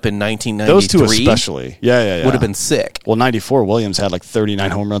lineup in 1993. Those two especially. Yeah. Would have been sick. Well, 94, Williams had 39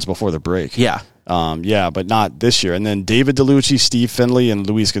 home runs before the break. Yeah. But not this year. And then David DeLucci, Steve Finley, and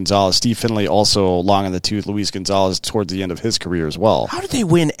Luis Gonzalez. Steve Finley also long in the tooth. Luis Gonzalez towards the end of his career as well. How did they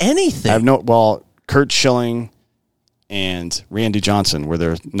win anything? Curt Schilling and Randy Johnson were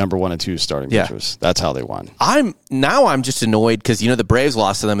their number 1 and 2 starting pitchers. That's how they won. I'm just annoyed because the Braves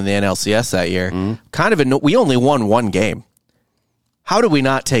lost to them in the NLCS that year. Mm-hmm. Kind of we only won 1 game. How did we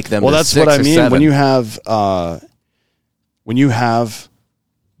not take them? Well, to that's 6 what I or mean. 7? When you have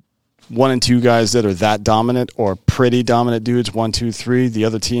 1 and 2 guys that are that dominant or pretty dominant dudes, 1, 2, 3, the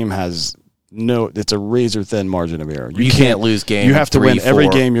other team has it's a razor thin margin of error. You can't lose games. You have to 3, win 4. every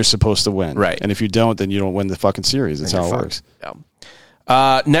game you're supposed to win. Right. And if you don't, then you don't win the fucking series. That's how it works. Yeah.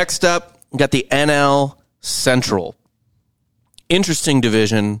 Next up, we got the NL Central. Interesting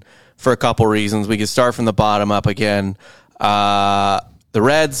division for a couple reasons. We can start from the bottom up again. The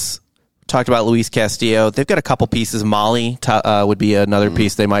Reds, talked about Luis Castillo. They've got a couple pieces. Molly would be another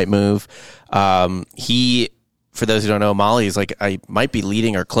piece they might move. For those who don't know, Molly is I might be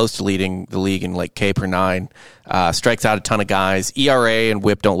leading or close to leading the league in K per 9. Strikes out a ton of guys. ERA and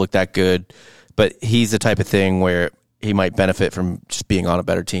WHIP don't look that good, but he's the type of thing where he might benefit from just being on a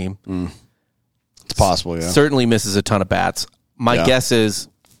better team. It's possible, yeah. Certainly misses a ton of bats. My guess is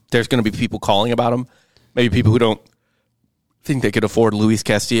there's going to be people calling about him. Maybe people who don't think they could afford Luis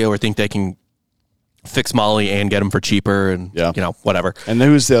Castillo or think they can fix Molly and get him for cheaper and whatever. And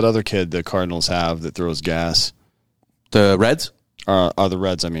who's that other kid the Cardinals have that throws gas? The Reds? The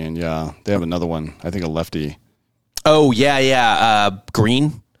Reds, I mean, yeah. They have another one. I think a lefty. Oh, yeah.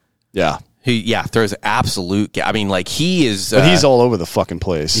 Green? Yeah. He throws absolute. I mean, like he is. But he's all over the fucking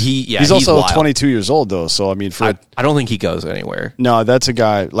place. He's also wild. 22 years old though. So I mean, I don't think he goes anywhere. No, that's a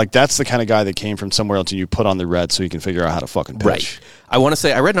guy that's the kind of guy that came from somewhere else and you put on the Reds so you can figure out how to fucking pitch. Right. I want to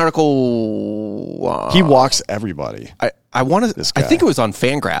say I read an article. He walks everybody. I think it was on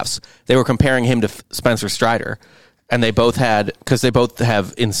Fangraphs. They were comparing him to Spencer Strider. And they both because they both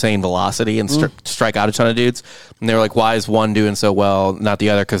have insane velocity and strike out a ton of dudes. And they were like, why is one doing so well, not the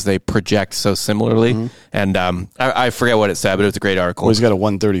other? Because they project so similarly. Mm-hmm. And I forget what it said, but it was a great article. Well, he's got a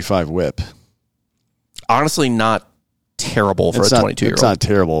 135 whip. Honestly, not terrible for a 22-year-old. It's not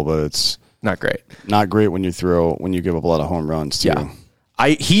terrible, but it's not great. Not great when you give up a lot of home runs, too. Yeah.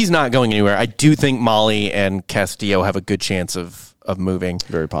 He's not going anywhere. I do think Molly and Castillo have a good chance of moving.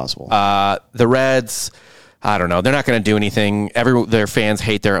 Very possible. The Reds... I don't know. They're not going to do anything. Their fans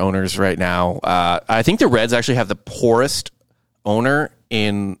hate their owners right now. I think the Reds actually have the poorest owner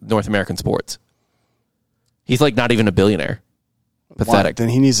in North American sports. He's like not even a billionaire. Pathetic. Then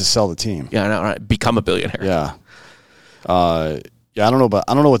he needs to sell the team. Yeah, I know, right? Become a billionaire. Yeah. I don't know, but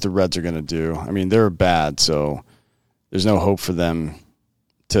I don't know what the Reds are going to do. I mean, they're bad, so there's no hope for them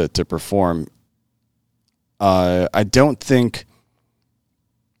to perform. I don't think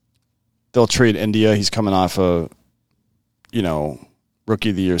they'll trade India. He's coming off a, Rookie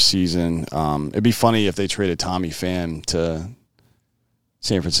of the Year season. It'd be funny if they traded Tommy Pham to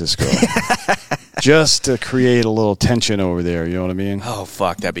San Francisco. Just to create a little tension over there, you know what I mean? Oh,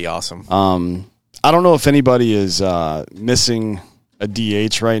 fuck, that'd be awesome. I don't know if anybody is missing a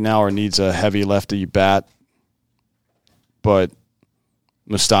DH right now or needs a heavy lefty bat, but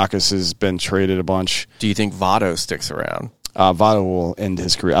Moustakas has been traded a bunch. Do you think Votto sticks around? Votto will end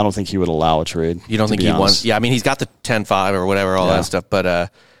his career. I don't think he would allow a trade. You don't think he wants? Yeah, I mean, he's got the 10-5 or whatever, all that stuff,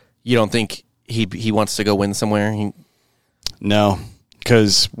 but you don't think he wants to go win somewhere? No,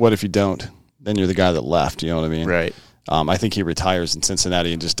 because what if you don't? Then you're the guy that left, you know what I mean? Right. I think he retires in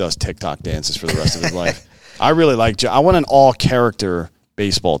Cincinnati and just does TikTok dances for the rest of his life. I really like I want an all-character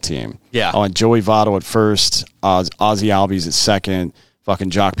baseball team. Yeah. I want Joey Votto at first, Ozzie Albies at second,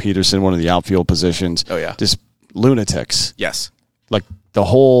 fucking Jock Peterson, one of the outfield positions. Oh, yeah. Just lunatics. Yes. Like the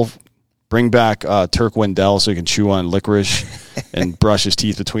whole bring back Turk Wendell so he can chew on licorice and brush his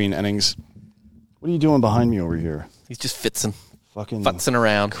teeth between innings. What are you doing behind me over here? He's just futzing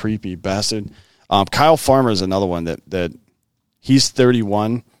around. Creepy bastard. Kyle Farmer is another one that he's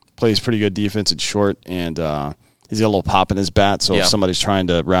 31, plays pretty good defense at short, and he's got a little pop in his bat. So if somebody's trying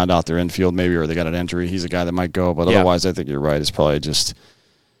to round out their infield, maybe, or they got an injury, he's a guy that might go. But otherwise, I think you're right. It's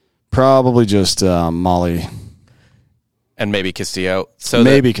probably just Molly. And maybe Castillo.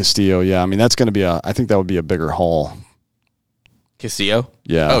 Castillo, yeah. I mean, that's going to be I think that would be a bigger haul. Castillo?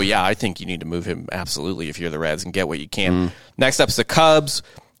 Yeah. Oh, yeah. I think you need to move him absolutely if you're the Reds and get what you can. Next up is the Cubs.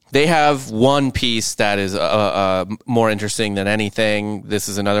 They have one piece that is more interesting than anything. This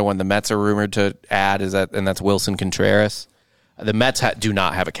is another one the Mets are rumored to add, and that's Wilson Contreras. The Mets do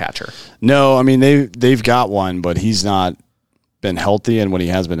not have a catcher. No, I mean, they've got one, but he's not been healthy, and when he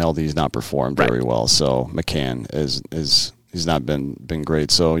has been healthy, he's not performed very well. So McCann he's not been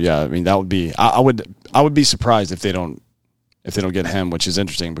great. So yeah, I mean that would be I would be surprised if they don't get him, which is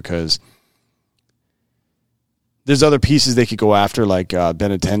interesting because there's other pieces they could go after like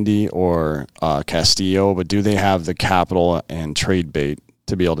Benintendi or Castillo, but do they have the capital and trade bait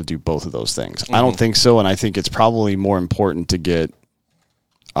to be able to do both of those things? I don't think so, and I think it's probably more important to get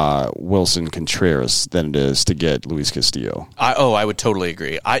Wilson Contreras than it is to get Luis Castillo. I would totally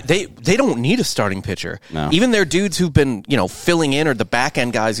agree. They don't need a starting pitcher. No. Even their dudes who've been filling in, or the back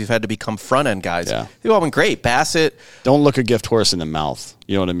end guys who've had to become front end guys, they've all been great. Bassett. Don't look a gift horse in the mouth.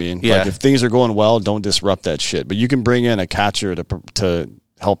 You know what I mean? Yeah. Like if things are going well, don't disrupt that shit. But you can bring in a catcher to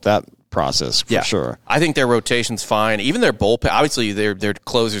help that process for sure. I think their rotation's fine. Even their bullpen. Obviously, their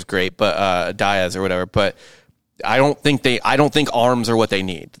closer's great, but Diaz or whatever. But I don't think arms are what they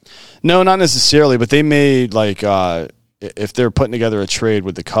need. No, not necessarily, but they may if they're putting together a trade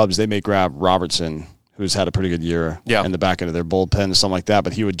with the Cubs, they may grab Robertson, who's had a pretty good year in the back end of their bullpen or something like that,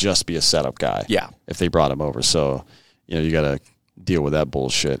 but he would just be a setup guy. Yeah. If they brought him over. So, you got to deal with that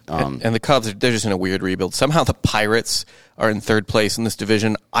bullshit. And the Cubs, they're just in a weird rebuild. Somehow the Pirates are in third place in this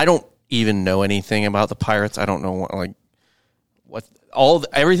division. I don't even know anything about the Pirates. I don't know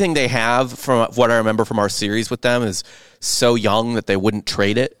everything they have from what I remember from our series with them is so young that they wouldn't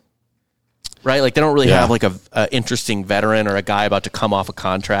trade it. Right? Like they don't really have like a interesting veteran or a guy about to come off a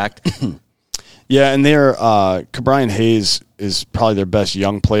contract. Yeah, and Ke'Bryan Hayes is probably their best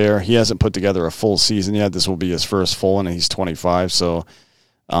young player. He hasn't put together a full season yet. This will be his first full one, and he's 25. So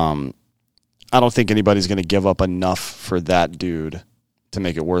I don't think anybody's going to give up enough for that dude to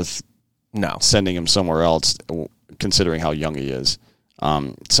make it worth sending him somewhere else, considering how young he is.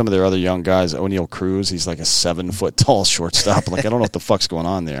 Some of their other young guys, O'Neal Cruz, he's like a 7-foot tall shortstop. Like, I don't know what the fuck's going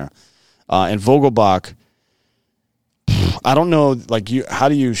on there. And Vogelbach, I don't know. Like, how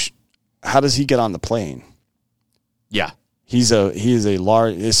does he get on the plane? Yeah, he is a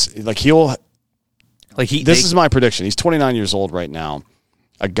large. This is my prediction. He's 29 years old right now.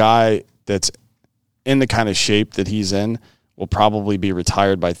 A guy that's in the kind of shape that he's in will probably be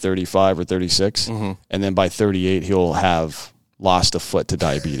retired by 35 or 36, and then by 38 he'll have lost a foot to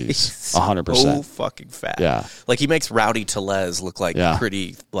diabetes. 100%. So fucking fat. Yeah. Like, he makes Rowdy Tellez look like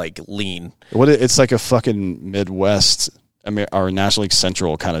pretty, like, lean. It's like a fucking Midwest or National League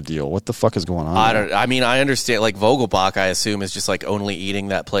Central kind of deal. What the fuck is going on? I understand. Like, Vogelbach, I assume, is just like only eating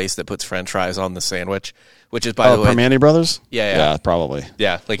that place that puts French fries on the sandwich, which is, by the way, Permane Brothers. Yeah, probably.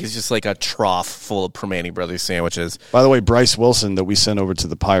 Yeah, like, it's just like a trough full of Permane Brothers sandwiches. By the way, Bryce Wilson that we sent over to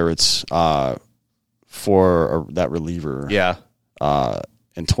the Pirates for that reliever. Yeah.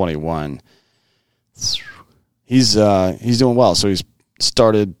 In 21, he's doing well. So he's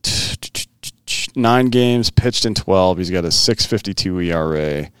started 9 games, pitched in 12. He's got a 6.52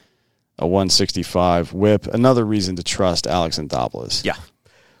 ERA, a 1.65 WHIP. Another reason to trust Alex Anthopoulos. Yeah,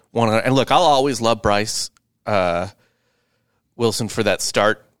 and look, I'll always love Bryce Wilson for that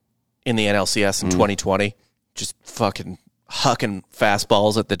start in the NLCS in 2020. Just fucking hucking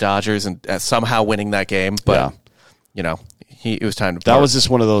fastballs at the Dodgers and somehow winning that game. But it was time to. That was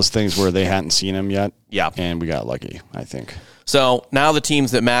just one of those things where they hadn't seen him yet. Yeah, and we got lucky, I think. So now the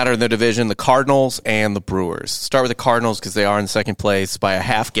teams that matter in the division: the Cardinals and the Brewers. Start with the Cardinals because they are in second place by a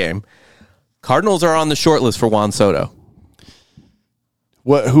half game. Cardinals are on the short list for Juan Soto.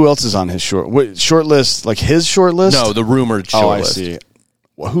 Who else is on his short list? Like his short list? No, the rumored short list. I see.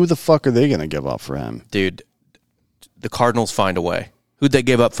 Well, who the fuck are they going to give up for him? Dude, the Cardinals find a way. Who'd they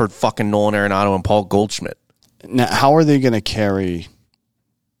give up for fucking Nolan Arenado and Paul Goldschmidt? Now, how are they going to carry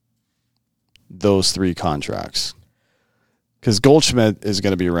those 3 contracts? Because Goldschmidt is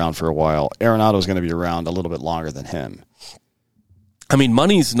going to be around for a while. Arenado is going to be around a little bit longer than him. I mean,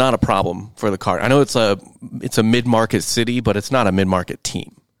 money's not a problem for the Cardinals. I know it's a mid-market city, but it's not a mid-market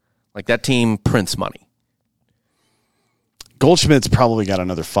team. Like, that team prints money. Goldschmidt's probably got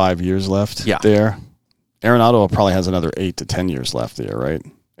another 5 years left there. Arenado probably has another 8 to 10 years left there, right?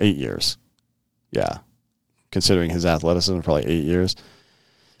 8 years. Yeah. Considering his athleticism, probably 8 years.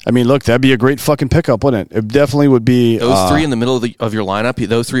 I mean, look, that'd be a great fucking pickup, wouldn't it? It definitely would be. Those 3 in the middle of your lineup,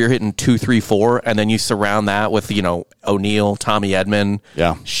 those 3 are hitting 2, 3, 4, and then you surround that with, O'Neal, Tommy Edman,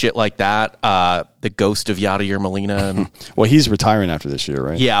 shit like that. The ghost of Yadier Molina. Well, he's retiring after this year,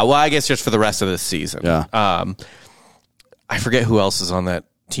 right? Yeah, well, I guess just for the rest of this season. Yeah. I forget who else is on that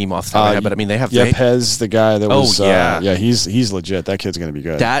team off the top of my head, but I mean, they have Pez, the guy that was. Yeah, he's legit. That kid's going to be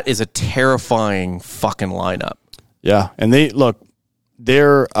good. That is a terrifying fucking lineup. Yeah, and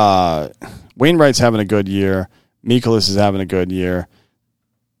they're Wainwright's having a good year. Mikolas is having a good year.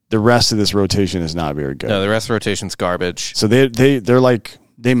 The rest of this rotation is not very good. No, the rest of the rotation's garbage. So they're like,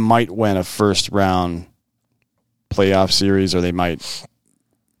 they might win a first round playoff series, or they might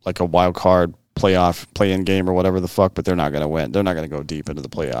like a wild card playoff play-in game or whatever the fuck, but they're not going to win. They're not going to go deep into the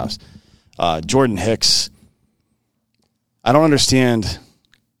playoffs. Jordan Hicks, I don't understand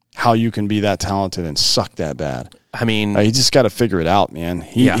how you can be that talented and suck that bad. I mean, you just got to figure it out, man.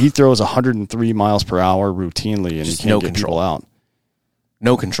 He throws 103 miles per hour routinely, and he can't get people out.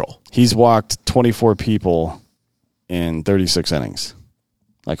 No control. He's walked 24 people in 36 innings.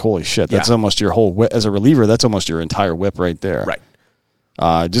 Like, holy shit, that's almost your whole whip. As a reliever, that's almost your entire whip right there. Right.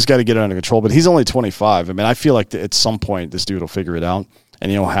 Just got to get it under control. But he's only 25. I mean, I feel like at some point this dude will figure it out,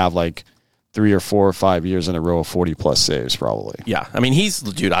 and he'll have like 3 or 4 or 5 years in a row of 40-plus saves probably. Yeah. I mean,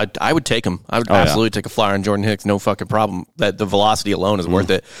 dude, I would take him. I would absolutely take a flyer on Jordan Hicks. No fucking problem. That the velocity alone is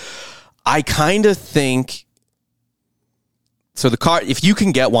worth it. I kind of think... So if you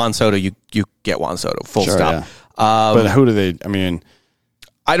can get Juan Soto, you get Juan Soto. Full stop. Yeah. But who do they... I mean...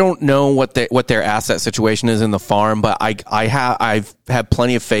 I don't know what their asset situation is in the farm, but I've had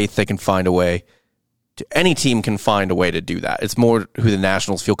plenty of faith they can find a way. Any team can find a way to do that. It's more who the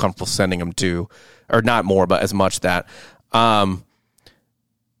Nationals feel comfortable sending them to, or not more, but as much that.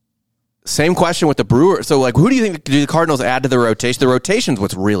 Same question with the Brewers. So, like, who do you think do the Cardinals add to the rotation? The rotation's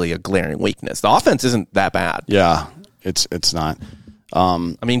what's really a glaring weakness. The offense isn't that bad. Yeah, it's not.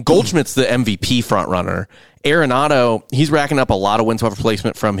 I mean, Goldschmidt's the MVP front runner. Arenado, he's racking up a lot of wins above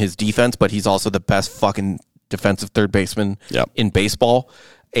replacement from his defense, but he's also the best fucking defensive third baseman in baseball,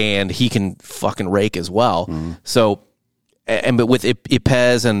 and he can fucking rake as well. So but with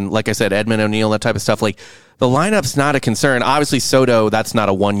Yepez and, like I said, Edmund O'Neill, that type of stuff, like the lineup's not a concern. Obviously, Soto, that's not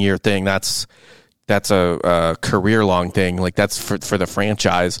a 1-year thing. That's a career-long thing. Like, that's for the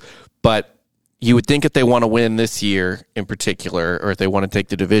franchise. But you would think if they want to win this year in particular, or if they want to take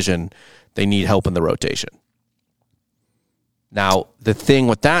the division, they need help in the rotation. Now, the thing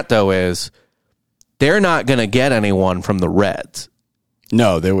with that, though, is they're not going to get anyone from the Reds.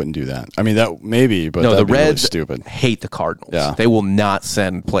 No, they wouldn't do that. I mean, that maybe, but no, the Reds really stupid. Hate the Cardinals. Yeah. They will not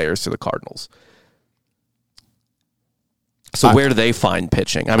send players to the Cardinals. So where do they find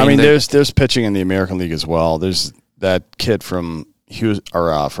pitching? I mean there's pitching in the American League as well. There's that kid from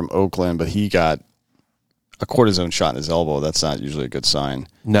from Oakland, but he got a cortisone shot in his elbow. That's not usually a good sign.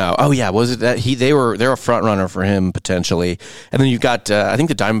 No. Oh yeah, was it that they're a front runner for him potentially. And then you've got I think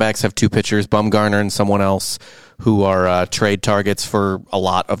the Diamondbacks have 2 pitchers, Bumgarner and someone else, who are trade targets for a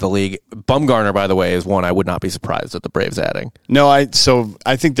lot of the league. Bumgarner, by the way, is one I would not be surprised at the Braves adding. No, I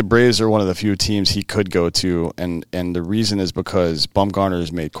think the Braves are one of the few teams he could go to, and the reason is because Bumgarner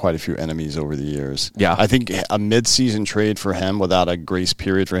has made quite a few enemies over the years. Yeah. I think a mid-season trade for him without a grace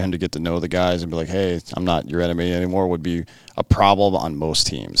period for him to get to know the guys and be like, hey, I'm not your enemy anymore would be a problem on most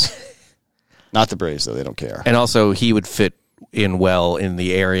teams. Not the Braves, though. They don't care. And also, he would fit in well in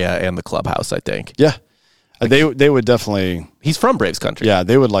the area and the clubhouse, I think. Yeah. They would definitely. He's from Braves country. Yeah,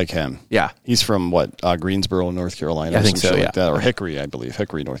 they would like him. Yeah, he's from Greensboro, North Carolina. I think so. Yeah, like that, or Hickory, I believe,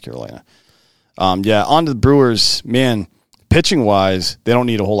 Hickory, North Carolina. Yeah, on to the Brewers. Man, pitching wise, they don't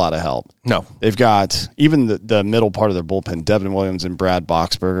need a whole lot of help. No, they've got even the middle part of their bullpen, Devin Williams and Brad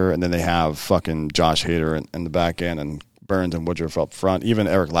Boxberger, and then they have fucking Josh Hader in the back end and Burns and Woodruff up front. Even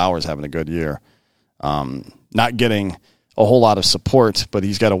Eric Lauer's having a good year. Not getting a whole lot of support, but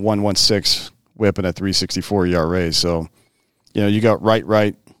he's got a 1.16 whip and a 3.64 ERA. So, you got right,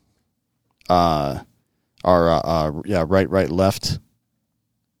 left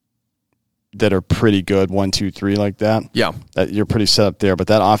that are pretty good. 1, 2, 3 like that. Yeah, that you're pretty set up there. But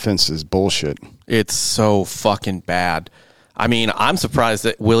that offense is bullshit. It's so fucking bad. I mean, I'm surprised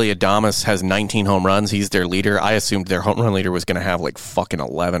that Willie Adames has 19 home runs. He's their leader. I assumed their home run leader was going to have like fucking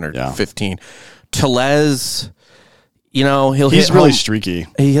 11 or 15. Tellez. He's really streaky.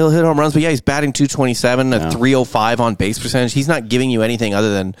 He'll hit home runs, but yeah, he's batting .227, a .305 on base percentage. He's not giving you anything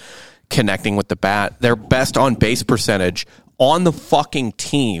other than connecting with the bat. Their best on base percentage on the fucking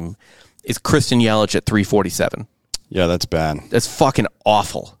team is Christian Yelich at .347. Yeah, that's bad. That's fucking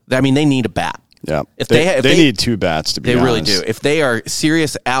awful. I mean, they need a bat. Yeah, if they need 2 bats to be honest. They really do. If they are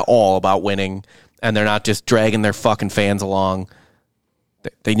serious at all about winning, and they're not just dragging their fucking fans along,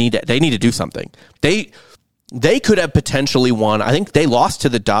 they need to do something. They could have potentially won. I think they lost to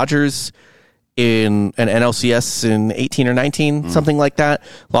the Dodgers in an NLCS in 18 or 19, something like that.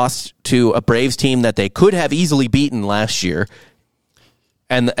 Lost to a Braves team that they could have easily beaten last year.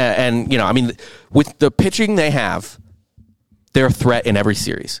 And I mean, with the pitching they have, they're a threat in every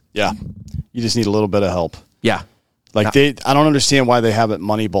series. Yeah. You just need a little bit of help. Yeah. I don't understand why they haven't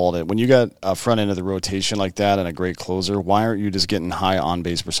moneyballed it. When you got a front end of the rotation like that and a great closer, why aren't you just getting high on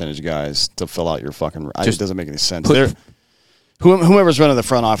base percentage guys to fill out your fucking? It doesn't make any sense. Whoever's running the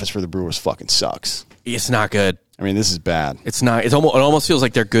front office for the Brewers fucking sucks. It's not good. I mean, this is bad. It's not. It almost feels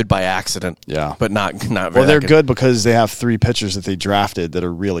like they're good by accident. Yeah, but not very. Well, they're good because they have 3 pitchers that they drafted that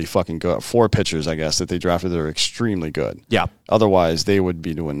are really fucking good. 4 pitchers, I guess, that they drafted that are extremely good. Yeah. Otherwise, they would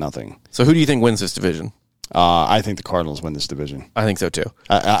be doing nothing. So, who do you think wins this division? I think the Cardinals win this division. I think so too.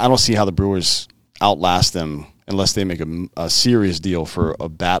 I don't see how the Brewers outlast them unless they make a serious deal for a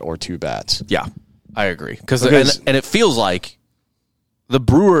bat or 2 bats. Yeah, I agree. And it feels like the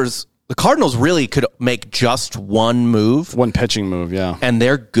Cardinals really could make just one pitching move, yeah, and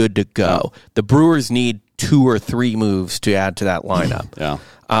they're good to go. Yeah. The Brewers need 2 or 3 moves to add to that lineup. Yeah.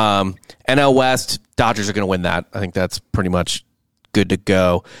 NL West, Dodgers are going to win that. I think that's pretty much good to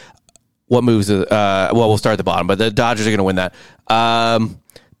go. What moves? We'll start at the bottom, but the Dodgers are going to win that.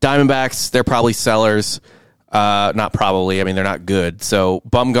 Diamondbacks, they're probably sellers. Not probably. I mean, they're not good. So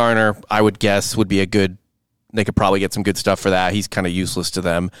Bumgarner, I would guess, would be a good. They could probably get some good stuff for that. He's kind of useless to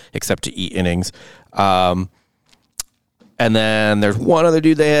them, except to eat innings. And then there's one other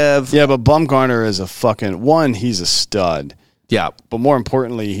dude they have. Yeah, but Bumgarner is a fucking he's a stud. Yeah, but more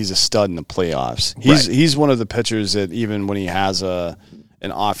importantly, he's a stud in the playoffs. He's one of the pitchers that even when he has an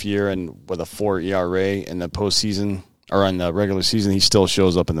off year and with a 4 ERA in the postseason or in the regular season, he still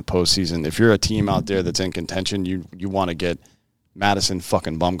shows up in the postseason. If you're a team out there that's in contention, you want to get Madison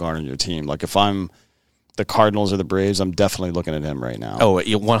fucking Bumgarner in your team. Like if I'm the Cardinals or the Braves, I'm definitely looking at him right now. Oh,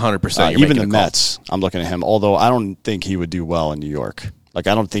 100%. Even the Mets, I'm looking at him. Although I don't think he would do well in New York. Like,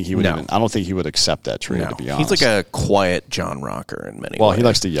 I don't think he would No. I don't think he would accept that trade, No. to be honest. He's like a quiet John Rocker in many ways. Well, he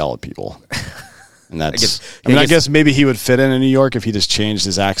likes to yell at people. And that's, I I guess maybe he would fit in New York if he just changed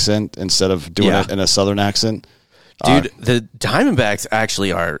his accent instead of doing it in a Southern accent. Dude, the Diamondbacks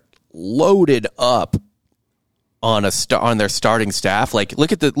actually are loaded up on on their starting staff. Like,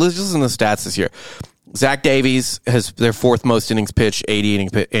 let's listen to the stats this year. Zach Davies has their fourth most innings pitched, 80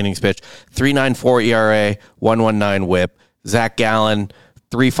 innings pitched, 3.94 ERA, 1.19 WHIP. Zach Gallen,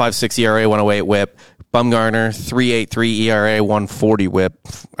 3.56 ERA, 1.08 WHIP. Bumgarner, 3.83 ERA, 1.40 WHIP.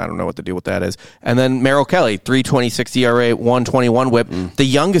 I don't know what the deal with that is. And then Merrill Kelly, 3.26 ERA, 1.21 WHIP. The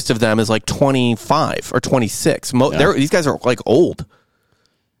youngest of them is like 25 or 26. These guys are like old.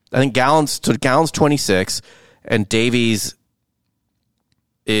 I think Gallen's 26, and Davies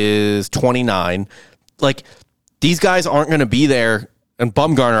is 29. Like, these guys aren't going to be there, and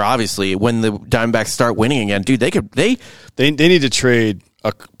Bumgarner, obviously, when the Diamondbacks start winning again. Dude, they need to trade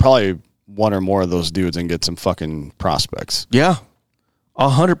probably one or more of those dudes and get some fucking prospects. Yeah,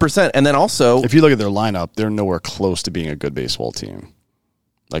 100%. And then also, if you look at their lineup, they're nowhere close to being a good baseball team.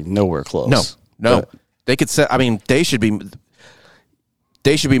 Like, nowhere close. No. They could say, I mean, they should be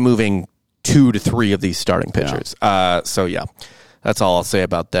moving 2 to 3 of these starting pitchers. Yeah. So yeah, that's all I'll say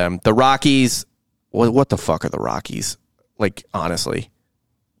about them. The Rockies, what the fuck are the Rockies? Like, honestly,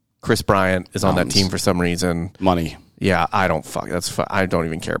 Chris Bryant is on that team for some reason. Money. Yeah, I don't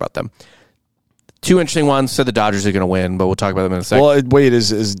even care about them. Two interesting ones. So the Dodgers are going to win, but we'll talk about them in a second. Well, wait,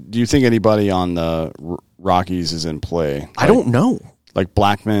 do you think anybody on the Rockies is in play? Like, I don't know. Like,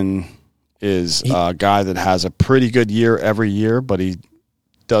 Blackman is a guy that has a pretty good year every year, but he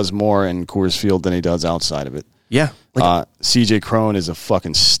does more in Coors Field than he does outside of it. Yeah. CJ Cron is a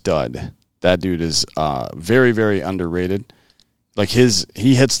fucking stud. That dude is very, very underrated. Like,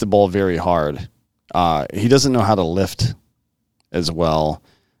 he hits the ball very hard. He doesn't know how to lift as well,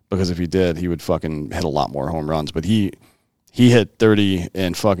 because if he did, he would fucking hit a lot more home runs. But he hit 30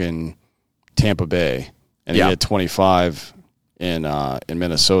 in fucking Tampa Bay, and he hit 25 in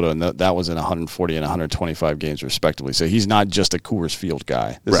Minnesota, and that was in 140 and 125 games respectively. So he's not just a Coors Field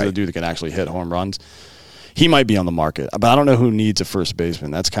guy. This is a dude that can actually hit home runs. He might be on the market, but I don't know who needs a first baseman.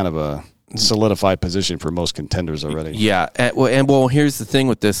 That's kind of a solidified position for most contenders already. Yeah, and here's the thing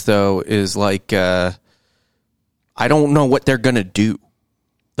with this though is like I don't know what they're gonna do.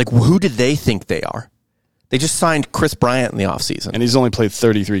 Like, who did they think they are? They just signed Chris Bryant in the offseason. And he's only played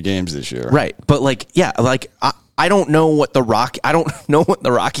 33 games this year. Right. But I don't know what the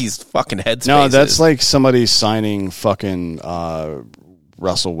Rockies fucking headspace is. No, that's like somebody signing fucking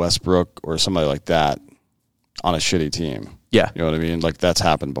Russell Westbrook or somebody like that on a shitty team. Yeah. You know what I mean? Like, that's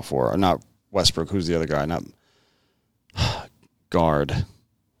happened before. Or not Westbrook, who's the other guy? Not guard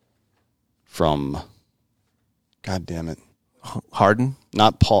from, God damn it. Harden?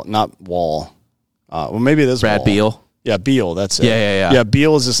 Not Wall. Well, maybe it is Brad Wall. Beal? Yeah, Beal, that's it. Yeah. Yeah,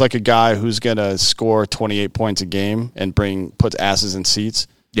 Beal is just like a guy who's going to score 28 points a game and puts asses in seats.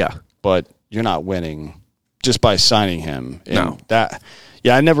 Yeah. But you're not winning just by signing him. And no.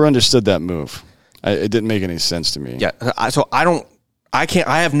 I never understood that move. It didn't make any sense to me. Yeah, so I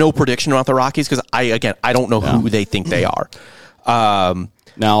have no prediction about the Rockies because I don't know who they think they are.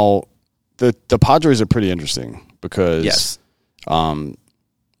 Now, the Padres are pretty interesting because yes.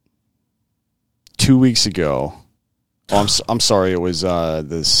 2 weeks ago, I'm sorry, it was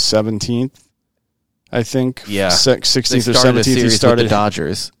the 17th, I think. Yeah. 16th or 17th. He started with the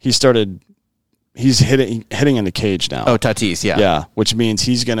Dodgers. He's hitting in the cage now. Oh, Tatis, yeah. Yeah, which means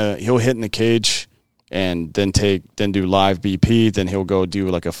he'll hit in the cage and then do live BP, then he'll go do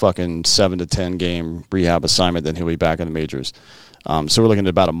like a fucking 7 to 10 game rehab assignment, then he'll be back in the majors. So we're looking at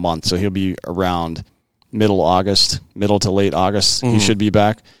about a month. So he'll be around middle to late August. He should be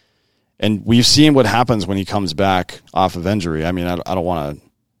back. And we've seen what happens when he comes back off of injury. I mean, I don't want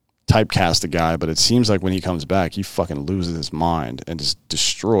to typecast the guy, but it seems like when he comes back, he fucking loses his mind and just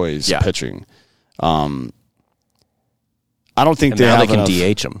destroys pitching. I don't think they have enough.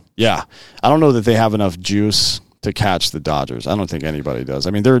 DH him. Yeah, I don't know that they have enough juice to catch the Dodgers. I don't think anybody does.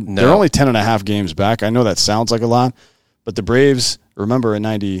 I mean, they're only 10.5 games back. I know that sounds like a lot, but the Braves, remember in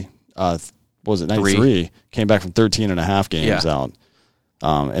 93, came back from 13.5 games out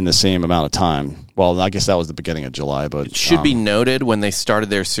in the same amount of time. Well, I guess that was the beginning of July, but it should be noted when they started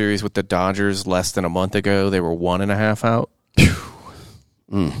their series with the Dodgers less than a month ago, they were 1.5 out.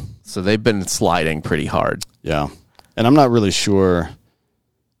 So they've been sliding pretty hard. Yeah. And I'm not really sure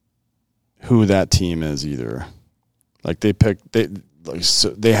who that team is either. Like they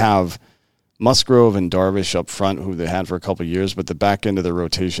have Musgrove and Darvish up front, who they had for a couple of years, but the back end of the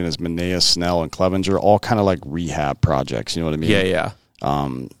rotation is Manaea, Snell, and Clevenger, all kind of like rehab projects. You know what I mean? Yeah.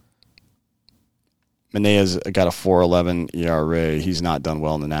 Manea's got a 4.11 ERA. He's not done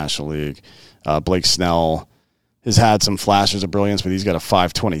well in the National League. Blake Snell has had some flashes of brilliance, but he's got a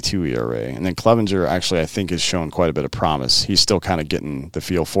 5.22 ERA. And then Clevenger actually, I think, has shown quite a bit of promise. He's still kind of getting the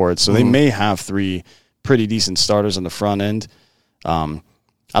feel for it. So they may have 3 pretty decent starters on the front end. I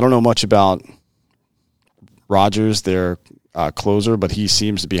don't know much about Rogers, their closer, but he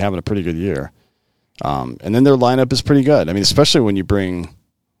seems to be having a pretty good year. And then their lineup is pretty good. I mean, especially when you bring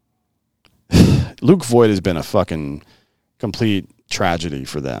Luke Voigt has been a fucking complete tragedy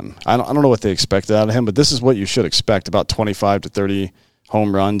for them. I don't know what they expected out of him, but this is what you should expect: about 25 to 30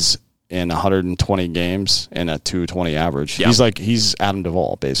 home runs in 120 games and a 220 average. Yeah. He's Adam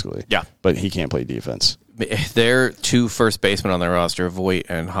Duvall basically. Yeah, but he can't play defense. Their 2 first basemen on their roster, Voigt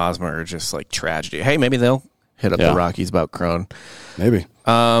and Hosmer, are just like tragedy. Hey, maybe they'll hit up the Rockies about Cron. Maybe.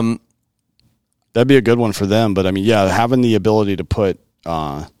 That'd be a good one for them. But I mean, yeah, having the ability to put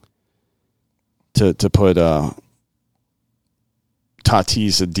Tatis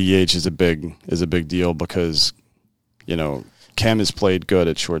at DH is a big deal because, you know, Kem has played good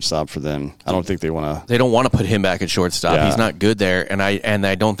at shortstop for them. I don't think they want to. They don't want to put him back at shortstop. Yeah. He's not good there, and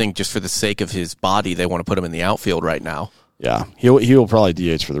I don't think just for the sake of his body they want to put him in the outfield right now. Yeah, he'll probably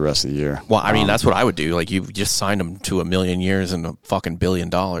DH for the rest of the year. Well, I mean, that's what I would do. Like, you just signed him to $1 million years and a fucking $1 billion.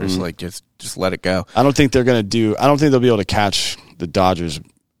 Like, just let it go. I don't think they're gonna do. I don't think they'll be able to catch the Dodgers,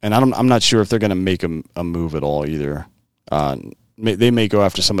 and I'm not sure if they're gonna make a move at all either. They may go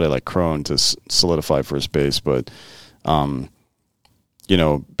after somebody like Cron to solidify first base, but you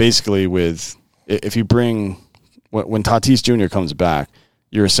know, basically if you bring when Tatis Jr. comes back,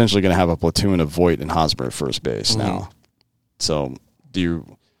 you're essentially going to have a platoon of Voigt and Hosmer at first base now. So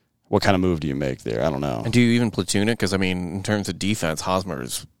what kind of move do you make there? I don't know. And do you even platoon it? Because I mean, in terms of defense, Hosmer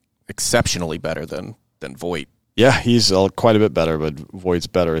is exceptionally better than Voigt. Yeah, he's quite a bit better, but Voigt's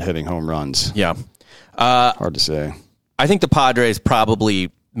better at hitting home runs. Yeah, hard to say. I think the Padres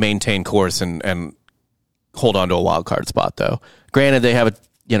probably maintain course and hold on to a wild card spot, though. Granted, they have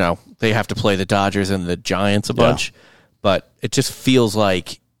they have to play the Dodgers and the Giants a bunch, but it just feels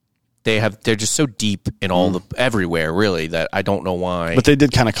like they're just so deep in everywhere, really, that I don't know why. But they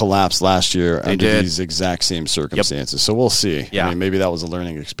did kind of collapse last year under these exact same circumstances, so we'll see. Yeah. I mean, maybe that was a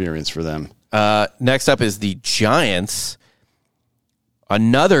learning experience for them. Next up is the Giants.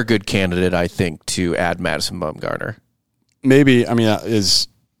 Another good candidate, I think, to add Madison Bumgarner. Maybe. I mean,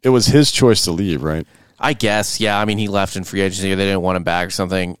 it was his choice to leave, right? I guess, yeah. I mean, he left in free agency, or they didn't want him back or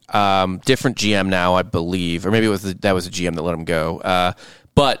something. Different GM now, I believe, or maybe that was a GM that let him go.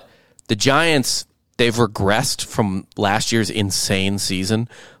 But the Giants, they've regressed from last year's insane season,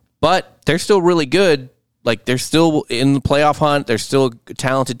 but they're still really good. Like, they're still in the playoff hunt. They're still a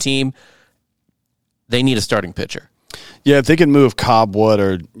talented team. They need a starting pitcher. Yeah, if they can move Cobb, Wood,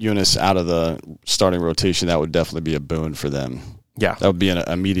 or Eunice out of the starting rotation, that would definitely be a boon for them. Yeah. That would be an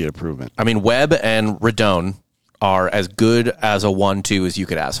immediate improvement. I mean, Webb and Rodon are as good as a 1-2 as you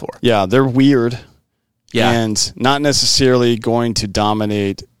could ask for. Yeah, they're weird. Yeah. And not necessarily going to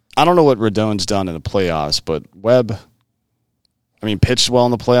dominate. I don't know what Rodon's done in the playoffs, but Webb, I mean, pitched well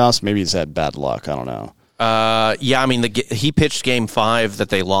in the playoffs. Maybe he's had bad luck. I don't know. Yeah, I mean, he pitched Game 5 that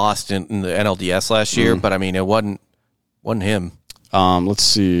they lost in the NLDS last year, but I mean, it wasn't him. Let's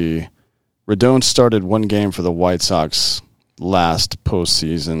see. Rodon started one game for the White Sox last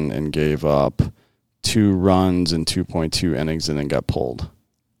postseason and gave up 2 runs in 2.2 innings and then got pulled.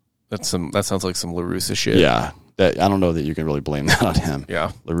 That sounds like some La Russa shit. Yeah, I don't know that you can really blame that on him.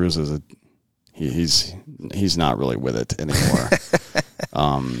 Yeah, La Russa's he's not really with it anymore.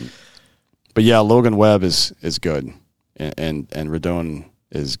 But yeah, Logan Webb is good, and Rodon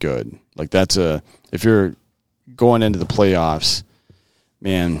is good. Like, if you're going into the playoffs,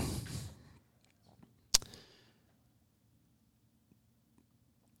 man.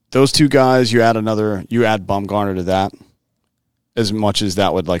 Those 2 guys, you add Bumgarner to that, as much as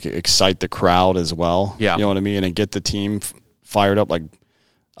that would like excite the crowd as well. Yeah. You know what I mean? And get the team fired up. Like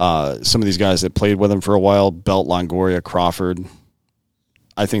some of these guys that played with him for a while, Belt, Longoria, Crawford.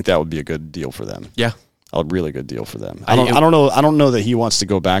 I think that would be a good deal for them. Yeah. A really good deal for them. I don't know that he wants to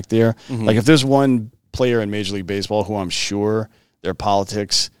go back there. Mm-hmm. Like, if there's one player in Major League Baseball who I'm sure their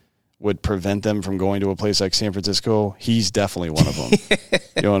politics would prevent them from going to a place like San Francisco, he's definitely one of them.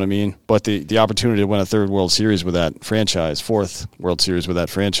 You know what I mean? But the opportunity to win a 3rd World Series with that franchise, 4th World Series with that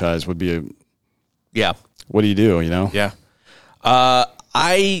franchise would be yeah. What do you do, you know? Yeah.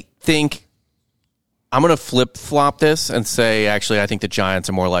 I think I'm going to flip-flop this and say, actually, I think the Giants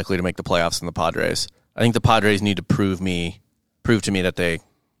are more likely to make the playoffs than the Padres. I think the Padres need to prove to me that they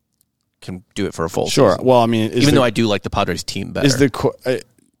can do it for a full Sure. season. Well, I mean, even though I do like the Padres team better.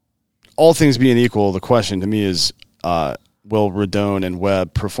 All things being equal, the question to me is, will Rodon and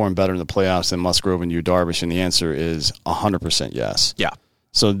Webb perform better in the playoffs than Musgrove and Yu Darvish? And the answer is 100% yes. Yeah.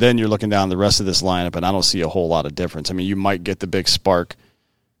 So then you're looking down the rest of this lineup, and I don't see a whole lot of difference. I mean, you might get the big spark.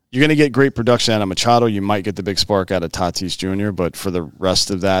 You're going to get great production out of Machado. You might get the big spark out of Tatis Jr., but for the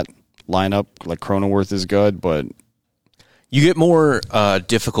rest of that lineup, like Cronenworth is good, but you get more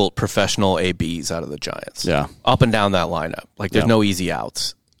difficult professional ABs out of the Giants. Yeah. Up and down that lineup. Like, there's no easy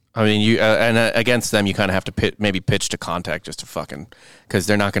outs. I mean, you against them, you kind of have to maybe pitch to contact just to fucking, because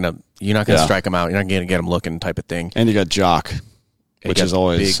you're not going to strike them out. You're not going to get them looking type of thing. And you got Jock, which is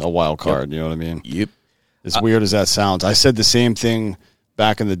always a wild card. Yep. You know what I mean? Yep. As weird as that sounds. I said the same thing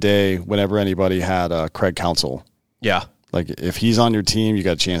back in the day whenever anybody had Craig Counsell. Yeah. Like, if he's on your team, you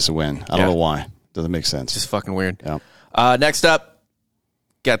got a chance to win. I don't know why. Doesn't make sense. Just fucking weird. Yeah. Next up,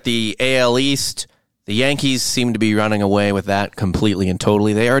 got the AL East. The Yankees seem to be running away with that completely and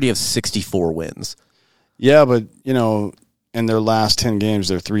totally. They already have 64 wins. Yeah, but, in their last 10 games,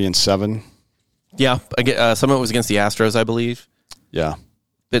 they're 3-7. Yeah. Some of it was against the Astros, I believe. Yeah.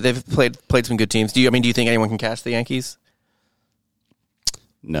 But they've played some good teams. Do you think anyone can catch the Yankees?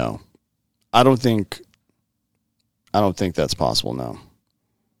 No. I don't think that's possible, no.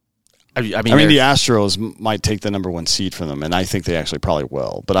 I mean, the Astros might take the number one seed from them, and I think they actually probably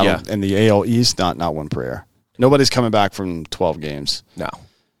will. But I don't. In the AL East, not one prayer. Nobody's coming back from 12 games. No.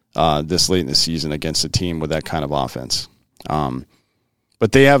 This late in the season against a team with that kind of offense.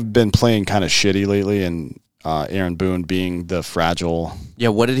 But they have been playing kind of shitty lately, and Aaron Boone being the fragile. Yeah.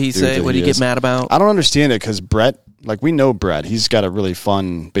 What did he say? What did he get mad about? I don't understand it because Brett. Like, we know Brett. He's got a really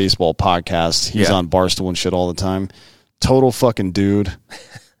fun baseball podcast. He's on Barstool and shit all the time. Total fucking dude.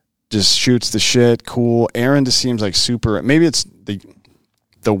 Just shoots the shit. Cool. Aaron just seems like super. Maybe it's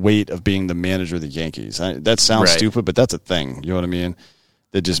the weight of being the manager of the Yankees. That sounds stupid, but that's a thing. You know what I mean?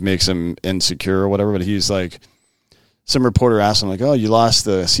 That just makes him insecure or whatever. But he's like, some reporter asked him, like, oh, you lost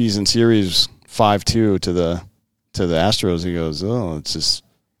the season series 5-2 to the Astros. He goes, oh, it's just,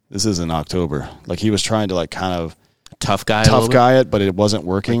 this isn't October. Like, he was trying to, like, kind of tough guy it, but it wasn't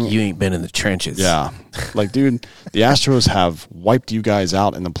working. Like, you ain't been in the trenches. Yeah. Like, dude, the Astros have wiped you guys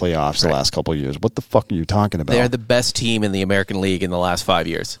out in the playoffs the last couple of years. What the fuck are you talking about? They're the best team in the American League in the last 5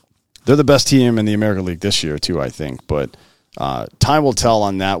 years. They're the best team in the American League this year, too, I think. But time will tell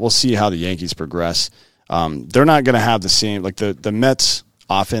on that. We'll see how the Yankees progress. They're not going to have the same, like, the Mets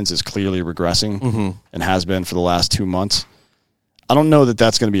offense is clearly regressing and has been for the last 2 months. I don't know that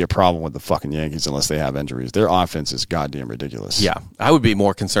that's going to be a problem with the fucking Yankees unless they have injuries. Their offense is goddamn ridiculous. Yeah, I would be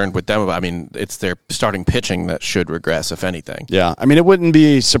more concerned with them. I mean, it's their starting pitching that should regress, if anything. Yeah, I mean, it wouldn't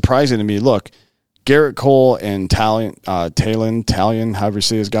be surprising to me. Look, Garrett Cole and Talion, however you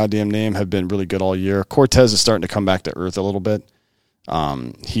say his goddamn name, have been really good all year. Cortez is starting to come back to earth a little bit.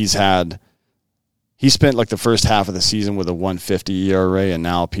 He spent like the first half of the season with a 1.50 ERA, and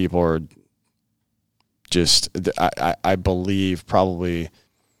now people are just, I believe probably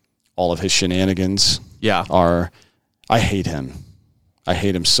all of his shenanigans are, I hate him. I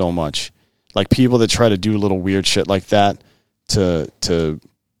hate him so much. Like, people that try to do little weird shit like that it's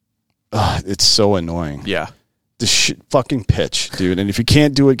so annoying. Yeah. The fucking pitch, dude. And if you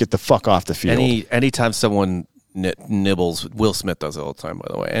can't do it, get the fuck off the field. Anytime someone nibbles, Will Smith does it all the time, by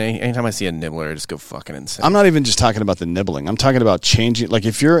the way. Anytime I see a nibbler, I just go fucking insane. I'm not even just talking about the nibbling. I'm talking about changing. Like,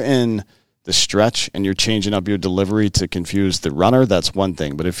 if you're in the stretch and you're changing up your delivery to confuse the runner, that's one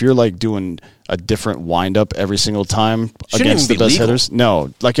thing. But if you're like doing a different windup every single time against the best hitters,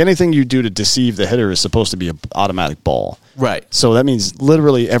 no. Like, anything you do to deceive the hitter is supposed to be an automatic ball. Right. So that means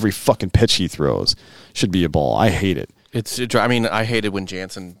literally every fucking pitch he throws should be a ball. I hate it. I mean, I hated when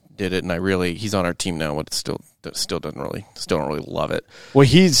Jansen did it, and he's on our team now, but still don't really love it. Well,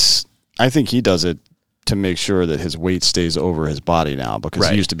 I think he does it to make sure that his weight stays over his body now, because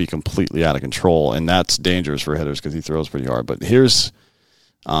he used to be completely out of control, and that's dangerous for hitters because he throws pretty hard. But here's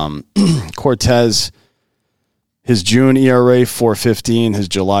Cortez. His June ERA 4.15, his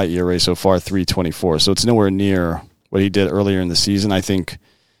July ERA so far 3.24. So it's nowhere near what he did earlier in the season. I think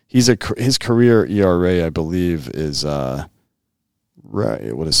his career ERA, I believe, is right.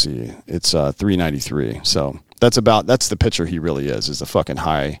 What is he? It's 3.93. So that's the pitcher he really is the fucking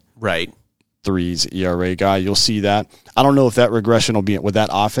high threes ERA guy. You'll see that. I don't know if that regression will be with that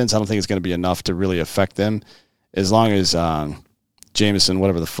offense. I don't think it's going to be enough to really affect them, as long as Jameson,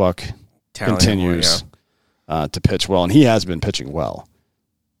 whatever the fuck, continues to pitch well, and he has been pitching well.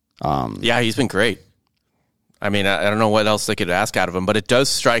 He's been great. I mean, I don't know what else they could ask out of him, but it does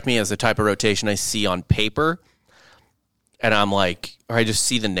strike me as the type of rotation I see on paper and I'm like, or I just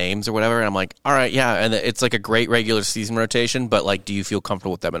see the names or whatever, and I'm like, all right, yeah, and it's like a great regular season rotation, but like, do you feel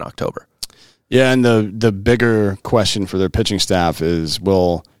comfortable with them in October? Yeah, and the bigger question for their pitching staff is,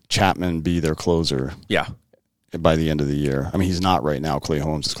 will Chapman be their closer? Yeah. By the end of the year. I mean, he's not right now. Clay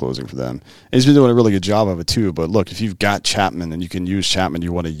Holmes is closing for them. And he's been doing a really good job of it too. But look, if you've got Chapman and you can use Chapman,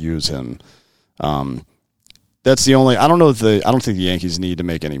 you want to use him. That's the only. I don't think the Yankees need to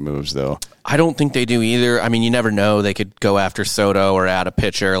make any moves though. I don't think they do either. I mean, you never know. They could go after Soto or add a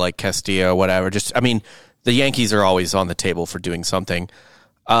pitcher like Castillo, whatever. Just, I mean, the Yankees are always on the table for doing something.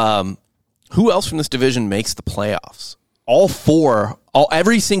 Who else from this division makes the playoffs?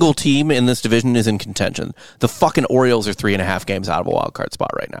 Every single team in this division is in contention. The fucking Orioles are 3.5 games out of a wild card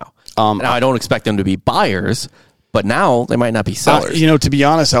spot right now. Now I don't expect them to be buyers, but now they might not be sellers. To be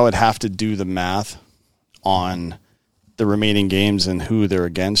honest, I would have to do the math on the remaining games and who they're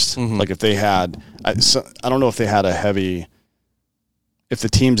against. Mm-hmm. Like if they had, I don't know if they had if the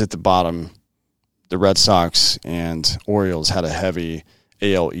teams at the bottom, the Red Sox and Orioles had a heavy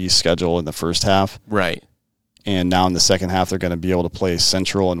AL East schedule in the first half. Right. And now in the second half, they're going to be able to play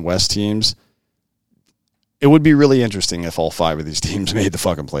Central and West teams. It would be really interesting if all 5 of these teams made the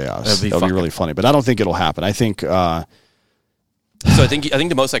fucking playoffs. That would be really funny. But I don't think it'll happen. I think. So I think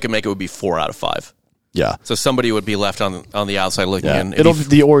the most I could make it would be 4 out of 5. Yeah. So somebody would be left on the outside looking in.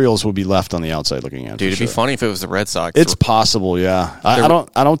 The Orioles will be left on the outside looking in. Dude, it'd be funny if it was the Red Sox. It's possible. Yeah. I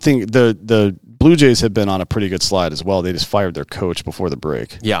don't think the Blue Jays have been on a pretty good slide as well. They just fired their coach before the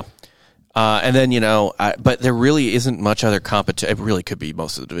break. Yeah. And then, but there really isn't much other competition. It really could be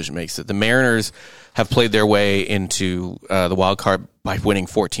most of the division makes it. The Mariners have played their way into the wild card by winning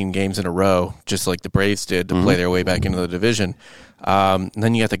 14 games in a row, just like the Braves did to play their way back into the division. And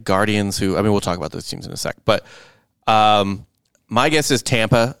then you got the Guardians who, we'll talk about those teams in a sec. But my guess is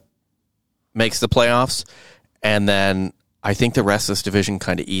Tampa makes the playoffs. And then I think the rest of this division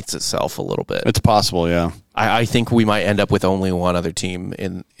kind of eats itself a little bit. It's possible, yeah. I think we might end up with only one other team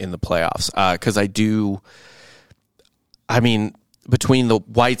in the playoffs. Because between the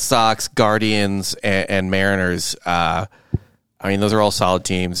White Sox, Guardians, and Mariners, those are all solid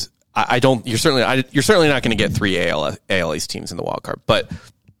teams. You're certainly not going to get 3 AL East teams in the wild card, but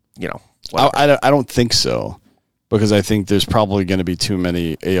I don't think so, because I think there's probably going to be too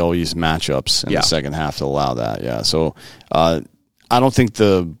many AL East matchups in the second half to allow that. Yeah, so I don't think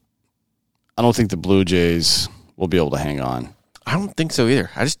the Blue Jays will be able to hang on. I don't think so either.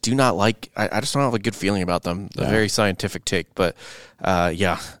 I just do not like. I just don't have a good feeling about them. A very scientific take, but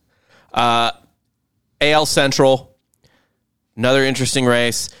yeah. AL Central, another interesting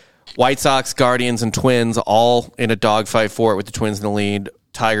race. White Sox, Guardians, and Twins all in a dogfight for it with the Twins in the lead.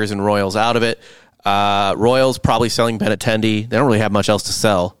 Tigers and Royals out of it. Royals probably selling Benintendi. They don't really have much else to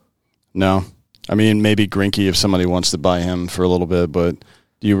sell. No. Maybe Greinke if somebody wants to buy him for a little bit, but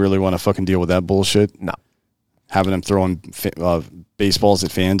do you really want to fucking deal with that bullshit? No. Having him throwing baseballs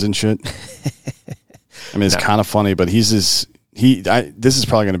at fans and shit? It's kind of funny, but this is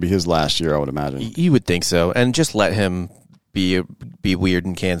probably going to be his last year, I would imagine. You would think so, and just let him be weird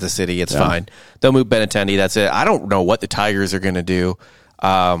in Kansas City. It's fine. They'll move Benintendi. That's it. I don't know what the Tigers are going to do.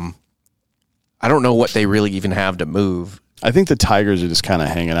 I don't know what they really even have to move. I think the Tigers are just kind of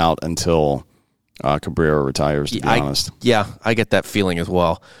hanging out until Cabrera retires, to be honest. Yeah, I get that feeling as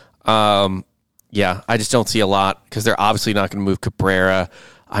well. I just don't see a lot because they're obviously not going to move Cabrera.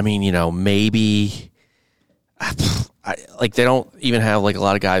 Maybe they don't even have a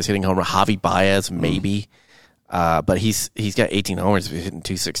lot of guys hitting home run. Javi Baez, maybe. But he's got 18 homers, he's hitting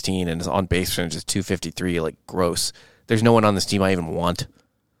 216, and his on base percentage is 253. Gross. There's no one on this team I even want.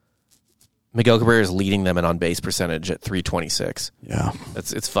 Miguel Cabrera is leading them in on base percentage at 326. Yeah,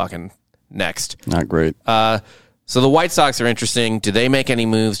 it's fucking next. Not great. So the White Sox are interesting. Do they make any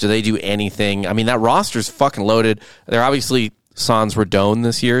moves? Do they do anything? That roster's fucking loaded. They're obviously sans Rodon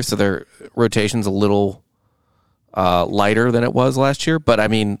this year, so their rotation's a little lighter than it was last year.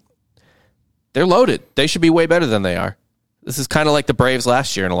 But they're loaded. They should be way better than they are. This is kind of like the Braves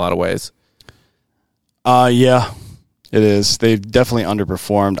last year in a lot of ways. Yeah, it is. They've definitely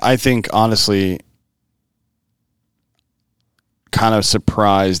underperformed. I think, honestly, kind of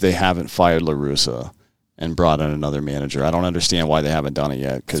surprised they haven't fired La Russa and brought in another manager. I don't understand why they haven't done it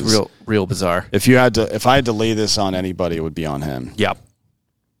yet. Cause it's real bizarre. If I had to lay this on anybody, it would be on him. Yeah.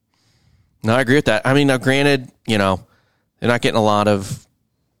 No, I agree with that. Now granted, they're not getting a lot of,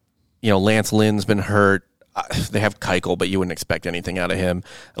 Lance Lynn's been hurt. They have Keuchel, but you wouldn't expect anything out of him.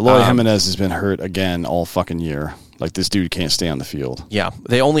 Eloy Jimenez has been hurt again all fucking year. This dude can't stay on the field. Yeah.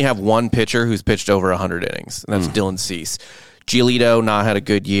 They only have one pitcher who's pitched over 100 innings, and that's Dylan Cease. Giolito not had a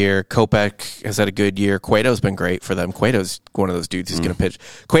good year. Kopech has had a good year. Cueto's been great for them. Cueto's one of those dudes who's going to pitch.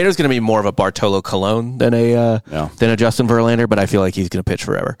 Cueto's going to be more of a Bartolo Colon than a Justin Verlander, but I feel like he's going to pitch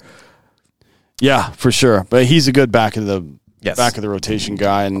forever. Yeah, for sure. But he's a good back of the rotation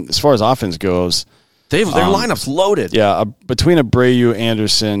guy. And as far as offense goes, their lineup's loaded. Yeah, between Abreu,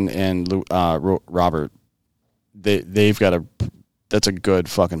 Anderson, and Robert, they've got that's a good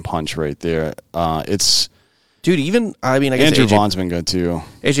fucking punch right there. Dude, I guess Andrew Vaughn's been good too.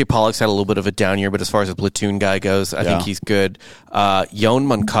 AJ Pollock's had a little bit of a down year, but as far as a platoon guy goes, I think he's good. Yoan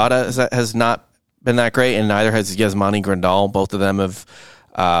Moncada has not been that great, and neither has Yasmani Grandal. Both of them have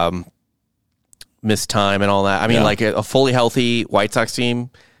missed time and all that. I mean, like a fully healthy White Sox team,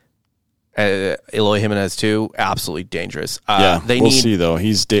 Eloy Jimenez too, absolutely dangerous. We'll see though.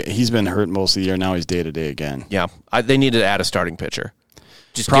 He's been hurt most of the year. Now he's day to day again. Yeah, they need to add a starting pitcher.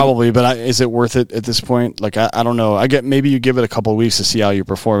 But is it worth it at this point? Like I don't know. Maybe you give it a couple of weeks to see how you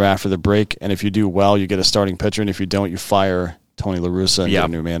perform after the break, and if you do well, you get a starting pitcher, and if you don't, you fire Tony La Russa and get a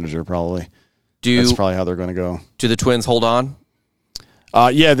new manager probably. That's probably how they're going to go. Do the Twins hold on?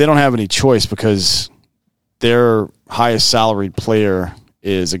 They don't have any choice because their highest salaried player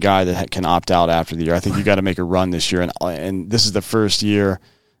is a guy that can opt out after the year. I think you got to make a run this year, and this is the first year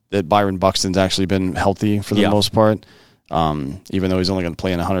that Byron Buxton's actually been healthy for the most part. Even though he's only going to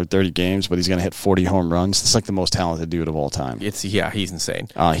play in 130 games, but he's going to hit 40 home runs. It's like the most talented dude of all time. He's insane.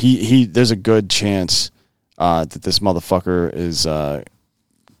 There's a good chance that this motherfucker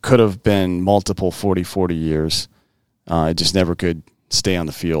could have been multiple 40 years. It just never could stay on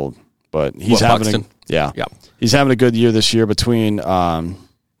the field. But he's having he's having a good year this year between him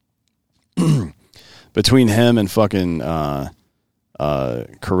and fucking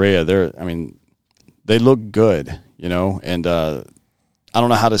Correa. They look good. And I don't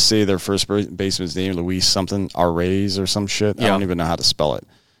know how to say their first baseman's name, Luis something, Arraez or some shit. I don't even know how to spell it.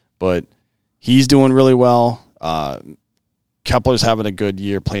 But he's doing really well. Kepler's having a good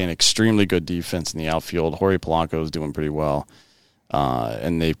year, playing extremely good defense in the outfield. Jorge Polanco is doing pretty well.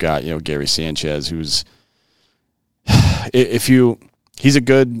 And they've got, Gary Sanchez, who's he's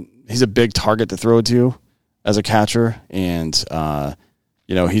a big target to throw to as a catcher, and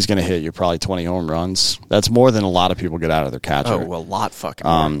he's going to hit you probably 20 home runs. That's more than a lot of people get out of their catcher. Oh, a lot fucking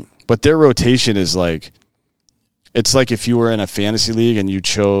more. But their rotation is it's like if you were in a fantasy league and you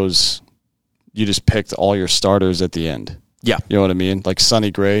just picked all your starters at the end. Yeah. You know what I mean? Like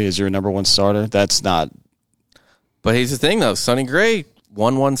Sonny Gray is your number one starter. That's not. But here's the thing, though. Sonny Gray,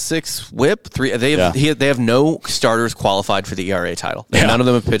 1.16 whip. They have no starters qualified for the ERA title. Yeah. None of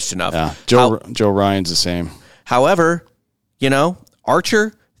them have pitched enough. Yeah. Joe Ryan's the same. However,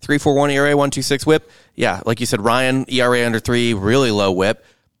 Archer, 3.41 ERA, 1.26 whip. Yeah, like you said, Ryan, ERA under 3, really low whip.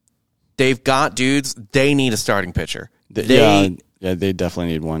 They've got dudes. They need a starting pitcher. They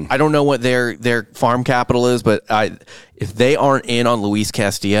definitely need one. I don't know what their farm capital is, but if they aren't in on Luis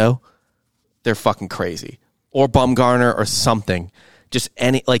Castillo, they're fucking crazy. Or Bumgarner or something. I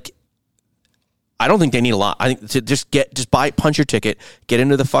don't think they need a lot. I think to just punch your ticket, get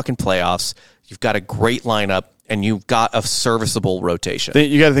into the fucking playoffs. You've got a great lineup, and you've got a serviceable rotation.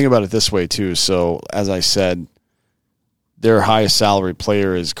 You got to think about it this way, too. So, as I said, their highest salary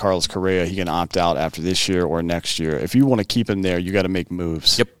player is Carlos Correa. He can opt out after this year or next year. If you want to keep him there, you got to make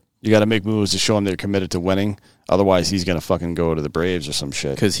moves. Yep. You got to make moves to show him they're committed to winning. Otherwise, he's going to fucking go to the Braves or some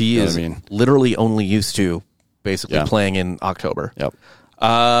shit. Because he is literally only used to basically playing in October. Yep.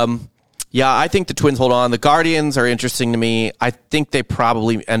 I think the Twins hold on. The Guardians are interesting to me. I think they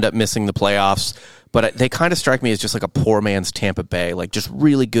probably end up missing the playoffs, but they kind of strike me as just like a poor man's Tampa Bay, like just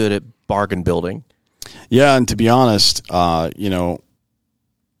really good at bargain building. Yeah, and to be honest, if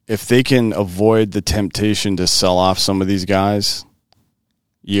they can avoid the temptation to sell off some of these guys,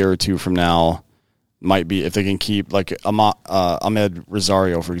 year or two from now, might be if they can keep like Ahmed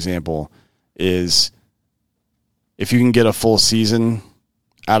Rosario, for example, is if you can get a full season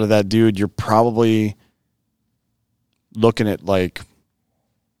out of that dude, you're probably looking at like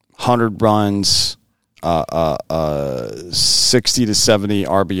 100 runs, 60 to 70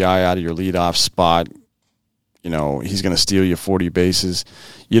 RBI out of your leadoff spot. He's going to steal you 40 bases.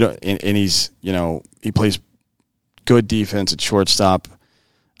 And he's, he plays good defense at shortstop.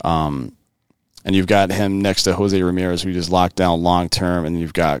 And you've got him next to Jose Ramirez, who just locked down long term, and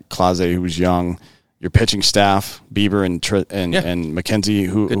you've got Clase, who's young. Your pitching staff, Bieber and McKenzie,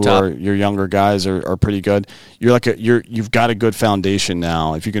 who are your younger guys, are pretty good. You've got a good foundation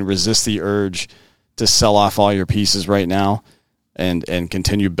now. If you can resist the urge to sell off all your pieces right now, and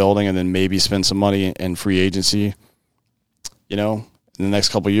continue building, and then maybe spend some money in free agency, in the next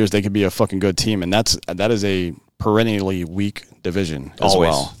couple of years, they could be a fucking good team, and that is a perennially weak division as Always.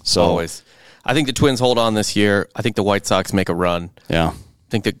 well. So Always. I think the Twins hold on this year. I think the White Sox make a run. yeah. I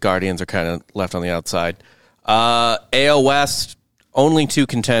think the Guardians are kind of left on the outside. AL West, only 2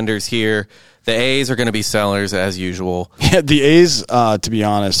 contenders here. The A's are going to be sellers as usual. Yeah, the A's, to be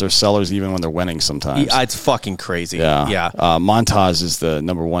honest, are sellers even when they're winning sometimes. It's fucking crazy. Yeah. Montas is the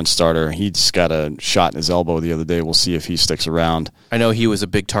number 1 starter. He just got a shot in his elbow the other day. We'll see if he sticks around. I know he was a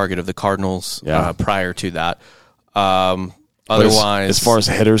big target of the Cardinals prior to that. Otherwise, as far as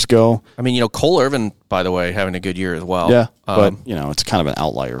hitters go, I mean, Cole Irvin, by the way, having a good year as well. Yeah, but it's kind of an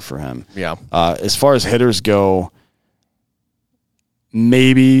outlier for him. Yeah. As far as hitters go,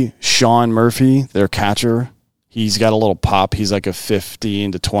 maybe Sean Murphy, their catcher. He's got a little pop. He's like a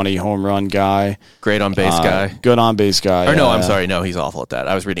 15 to 20 home run guy. Great on base guy. Good on base guy. Or no, I'm sorry. No, he's awful at that.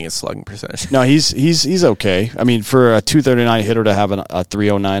 I was reading his slugging percentage. No, he's okay. I mean, for a 239 hitter to have a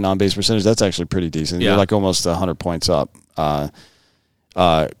 309 on base percentage, that's actually pretty decent. You're like almost 100 points up.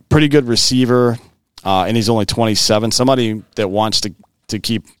 Pretty good receiver, and he's only 27. Somebody that wants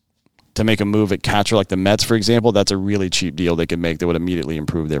to make a move at catcher, like the Mets, for example, that's a really cheap deal they could make that would immediately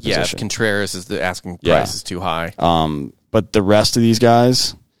improve their position. Yeah, if Contreras is the asking price is too high. But the rest of these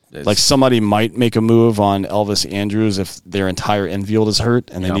guys, like somebody might make a move on Elvis Andrus if their entire infield is hurt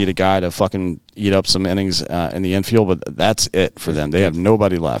and they need a guy to fucking eat up some innings in the infield, but that's it for them. They have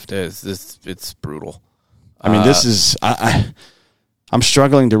nobody left. It's brutal. I mean, this is I'm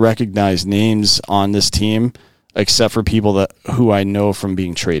struggling to recognize names on this team except for people who I know from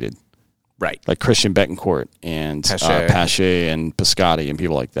being traded. Right. Like Christian Betancourt and Pache and Piscotty and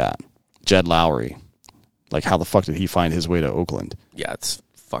people like that. Jed Lowry. Like, how the fuck did he find his way to Oakland? Yeah, it's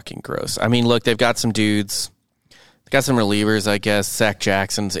fucking gross. I mean, look, they've got some dudes. They've got some relievers, I guess. Zach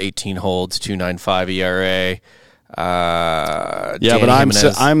Jackson's 18 holds, 2.95 ERA. But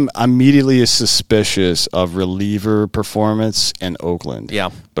I'm immediately suspicious of reliever performance in Oakland.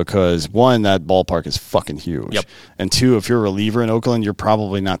 Yeah, because 1, that ballpark is fucking huge. Yep. And 2, if you're a reliever in Oakland, you're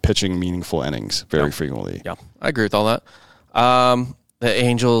probably not pitching meaningful innings very frequently. Yeah, I agree with all that. The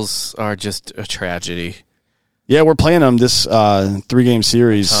Angels are just a tragedy. Yeah, we're playing them this 3-game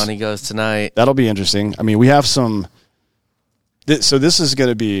series. Ohtani goes tonight. That'll be interesting. I mean, we have some. So this is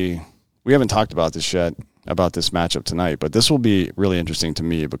going to be. We haven't talked about this yet, about this matchup tonight, but this will be really interesting to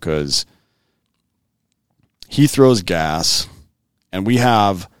me because he throws gas, and we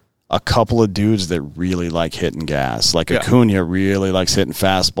have a couple of dudes that really like hitting gas. Like Acuna really likes hitting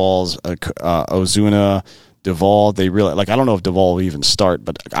fastballs. Ozuna, Duvall, they really like. I don't know if Duvall will even start,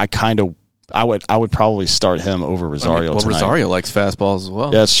 but I would probably start him over Rosario tonight. Rosario likes fastballs as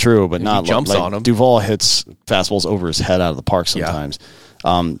well. Yeah, that's true, but not jumps on him. Duvall hits fastballs over his head out of the park sometimes.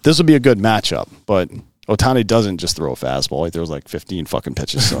 This will be a good matchup, but Ohtani doesn't just throw a fastball. He throws like 15 fucking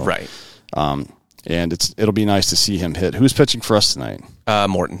pitches. So. Right. And it'll be nice to see him hit. Who's pitching for us tonight?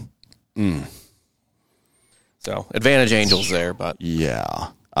 Morton. So, advantage Angels there, but... Yeah.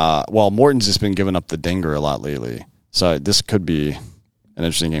 Well, Morton's just been giving up the dinger a lot lately. So this could be an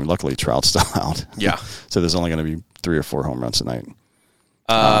interesting game. Luckily, Trout's still out. Yeah. So there's only going to be 3 or 4 home runs tonight.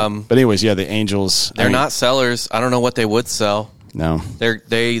 But anyways, the Angels... They're not sellers. I don't know what they would sell. No.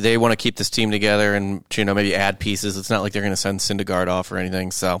 They want to keep this team together and maybe add pieces. It's not like they're going to send Syndergaard off or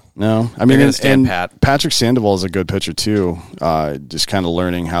anything. So no, I mean, and pat. Patrick Sandoval is a good pitcher too. Just kind of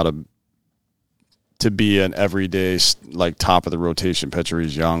learning how to be an everyday like top of the rotation pitcher.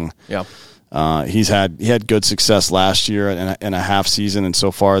 He's young. Yeah. He had good success last year in a half season, and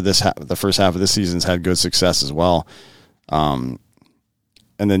so far the first half of this season's had good success as well.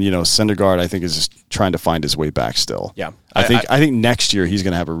 And then Syndergaard, I think, is just trying to find his way back still. Yeah, I think next year he's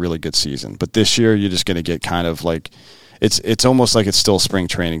going to have a really good season, but this year you're just going to get kind of like it's almost like it's still spring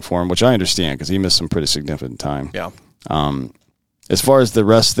training for him, which I understand because he missed some pretty significant time. Yeah. As far as the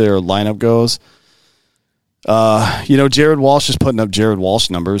rest of their lineup goes, Jared Walsh is putting up Jared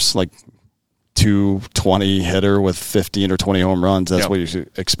Walsh numbers like 220 hitter with 15 or 20 home runs. That's what you should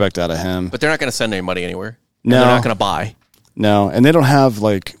expect out of him. But they're not going to send any money anywhere. No, they're not going to buy. No, and they don't have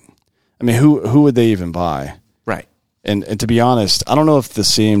who would they even buy? Right. And to be honest, I don't know if the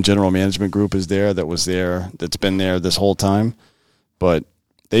same general management group is there that's been there this whole time, but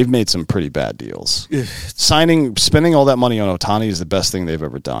they've made some pretty bad deals. Spending all that money on Ohtani is the best thing they've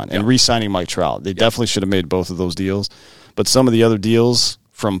ever done. And re-signing Mike Trout. They definitely should have made both of those deals. But some of the other deals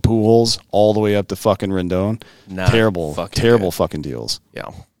from Pujols all the way up to fucking Rendon, terrible fucking deals.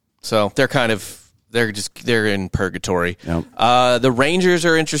 Yeah. So they're in purgatory. Yep. The Rangers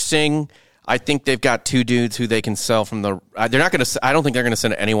are interesting. I think they've got 2 dudes who they can sell from the. They're not going to. I don't think they're going to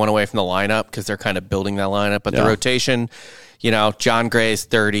send anyone away from the lineup because they're kind of building that lineup. But the rotation, John Gray's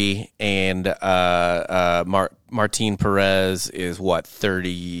 30, and Martin Perez is what,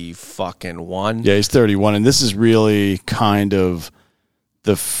 30-1? Yeah, he's 31, and this is really kind of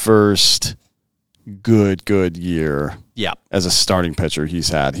the first good year. Yeah, as a starting pitcher he's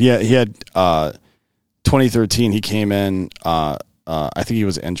had. He had 2013. He came in. I think he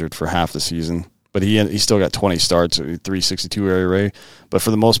was injured for half the season, but he still got 20 starts, 3.62 ERA. But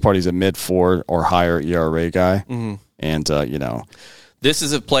for the most part, he's a mid-4 or higher ERA guy. Mm-hmm. And this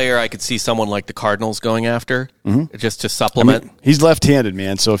is a player I could see someone like the Cardinals going after, just to supplement. He's left-handed,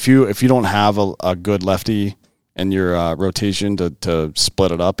 man. So if you don't have a good lefty in your rotation to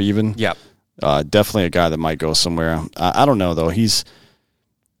split it up even, yeah. Definitely a guy that might go somewhere. I don't know though. He's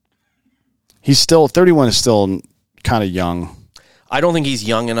still 31 is still kind of young. I don't think he's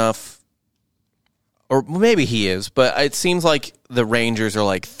young enough, or maybe he is, but it seems like the Rangers are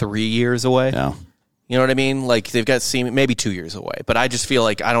like 3 years away. Yeah, you know what I mean. Like they've got maybe 2 years away. But I just feel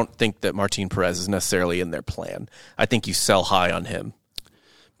like I don't think that Martin Perez is necessarily in their plan. I think you sell high on him.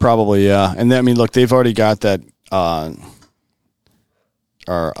 Probably, yeah. And then, look, they've already got that. They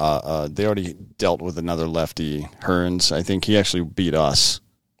already dealt with another lefty, Hearns. I think he actually beat us.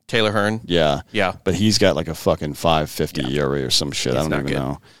 Taylor Hearn? Yeah. Yeah. But he's got like a fucking 5.50 ERA or some shit. I don't even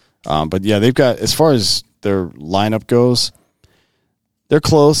know. But yeah, they've got, as far as their lineup goes, they're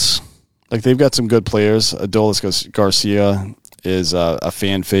close. Like they've got some good players. Adolis Garcia is a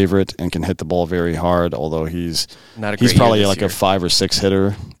fan favorite and can hit the ball very hard, although he's probably like a 5 or 6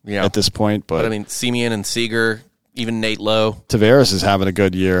 hitter at this point. But Semien and Seager, even Nate Lowe. Tavares is having a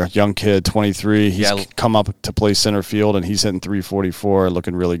good year. Young kid, 23. He's come up to play center field, and he's hitting 344,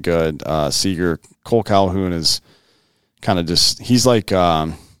 looking really good. Seager, Cole Calhoun is kind of just – he's like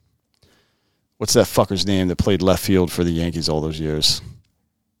what's that fucker's name that played left field for the Yankees all those years?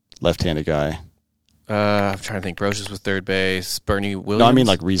 Left-handed guy. I'm trying to think. Brocious was third base. Bernie Williams? No, I mean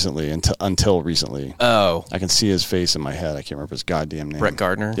like recently, until recently. Oh. I can see his face in my head. I can't remember his goddamn name. Brett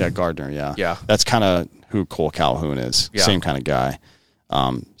Gardner? Yeah, Gardner, yeah. Yeah. That's kind of who Cole Calhoun is. Yeah. Same kind of guy.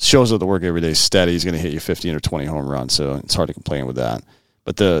 Shows up to work every day steady. He's going to hit you 15 or 20 home runs, so it's hard to complain with that.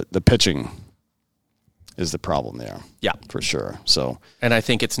 But the pitching is the problem there. Yeah. For sure. So, and I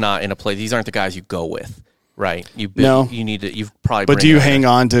think it's not in a place. These aren't the guys you go with. Right. You need to. You've probably. But do you hang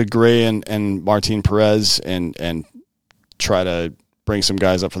on to Gray and Martin Perez and try to bring some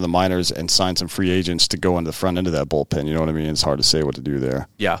guys up from the minors and sign some free agents to go into the front end of that bullpen? You know what I mean? It's hard to say what to do there.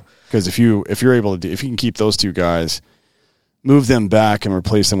 Yeah. Because if you're able to, if you can keep those two guys, move them back and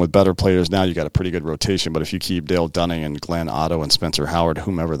replace them with better players, now you got a pretty good rotation. But if you keep Dale Dunning and Glenn Otto and Spencer Howard,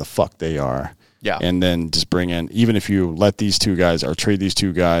 whomever the fuck they are. Yeah. And then just bring in, even if you let these two guys or trade these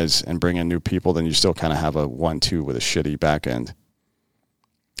two guys and bring in new people, then you still kind of have a 1-2 with a shitty back end.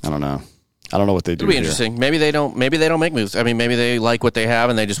 I don't know. I don't know what they do. It'll be interesting. Maybe they don't make moves. I mean, maybe they like what they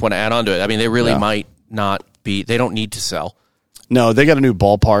have and they just want to add on to it. I mean, they really might not be. They don't need to sell. No, they got a new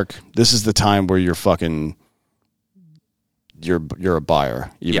ballpark. This is the time where you're fucking. You're a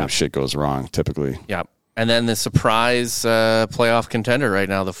buyer, even if shit goes wrong. Typically. Yeah. And then the surprise playoff contender right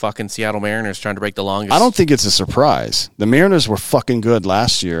now, the fucking Seattle Mariners trying to break the longest. I don't think it's a surprise. The Mariners were fucking good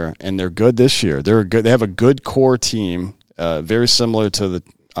last year, and they're good this year. They're good. They have a good core team, very similar to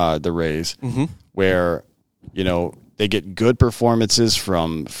the Rays, where they get good performances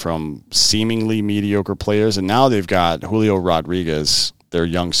from seemingly mediocre players, and now they've got Julio Rodriguez, their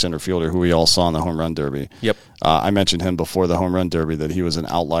young center fielder, who we all saw in the home run derby. Yep, I mentioned him before the home run derby that he was an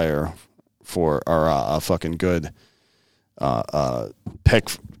outlier for a fucking good pick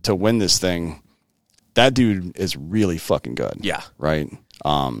to win this thing. That dude is really fucking good. Yeah. Right?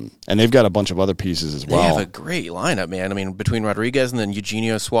 And they've got a bunch of other pieces as well. They have a great lineup, man. I mean, between Rodriguez and then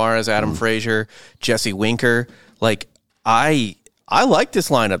Eugenio Suarez, Adam Frazier, Jesse Winker. Like, I like this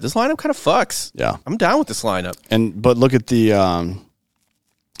lineup. This lineup kind of fucks. Yeah. I'm down with this lineup. But look at the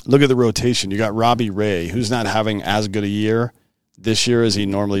rotation. You got Robbie Ray, who's not having as good a year this year as he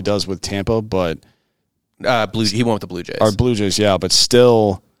normally does with Tampa, but he went with the Blue Jays. Our Blue Jays, yeah, but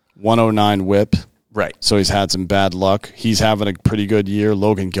still 109 whip. Right. So he's had some bad luck. He's having a pretty good year.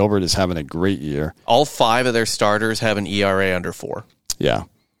 Logan Gilbert is having a great year. All 5 of their starters have an ERA under 4. Yeah.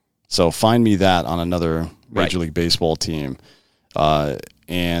 So find me that on another Major League Baseball team. And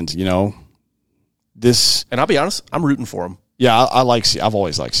this. And I'll be honest, I'm rooting for him. Yeah, I've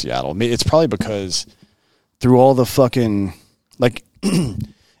always liked Seattle. It's probably because through all the fucking. Like,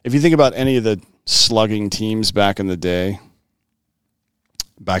 if you think about any of the slugging teams back in the day,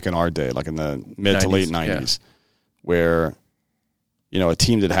 back in our day, like in the mid 90s, to late 90s, where, a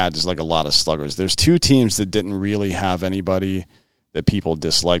team that had just like a lot of sluggers. There's 2 teams that didn't really have anybody that people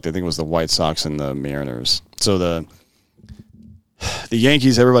disliked. I think it was the White Sox and the Mariners. So the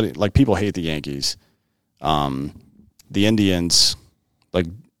Yankees, everybody, like, people hate the Yankees. The Indians, like,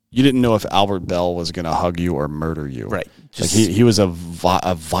 you didn't know if Albert Bell was going to hug you or murder you. Right. Like, he was a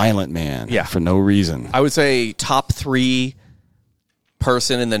violent man for no reason. I would say top 3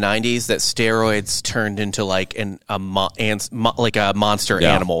 person in the 90s that steroids turned into like a monster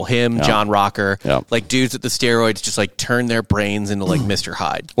animal. Him, John Rocker, like dudes that the steroids just like turn their brains into like Mr.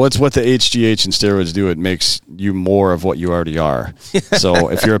 Hyde. Well, it's what the HGH and steroids do. It makes you more of what you already are. So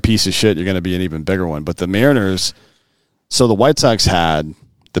if you're a piece of shit, you're going to be an even bigger one. But the Mariners, so the White Sox had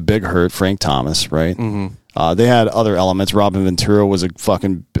the big hurt, Frank Thomas, right? Mm-hmm. They had other elements. Robin Ventura was a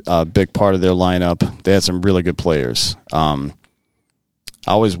fucking big part of their lineup. They had some really good players.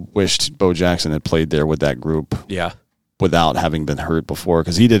 I always wished Bo Jackson had played there with that group. Yeah. Without having been hurt before,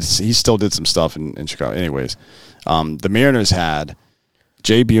 because he still did some stuff in Chicago. Anyways, the Mariners had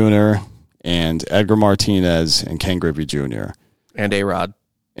Jay Buhner and Edgar Martinez and Ken Griffey Jr. and A-Rod.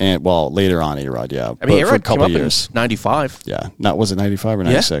 And later on A-Rod, yeah. I mean, A-Rod for a couple came up years. In 95. Yeah. Was it 95 or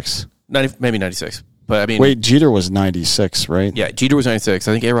 96? Yeah. Maybe 96. But I mean, wait, Jeter was 96, right? Yeah, Jeter was 96.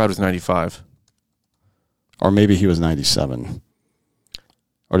 I think A-Rod was 95. Or maybe he was 97.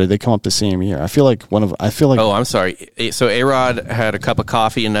 Or did they come up the same year? I feel like Oh, I'm sorry. So A-Rod had a cup of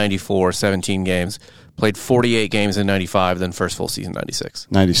coffee in 94, 17 games, played 48 games in 95, then first full season 96.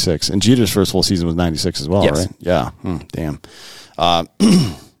 96. And Jeter's first full season was 96 as well, yes. Right? Yeah. Damn.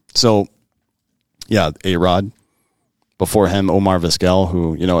 So, yeah, A-Rod. Before him, Omar Vizquel,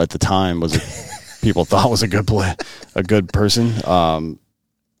 who, at the time people thought was a good person. Hold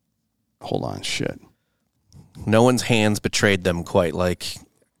on, shit. No one's hands betrayed them quite like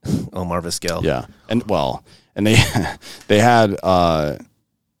Omar Vizquel. Yeah, and they had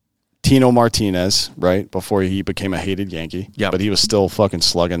Tino Martinez, right, before he became a hated Yankee. Yeah, but he was still fucking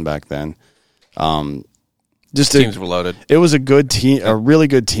slugging back then. Teams were loaded. It was a good team, a really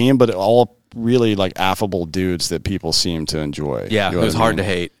good team, but all really like affable dudes that people seemed to enjoy. Yeah, it was hard to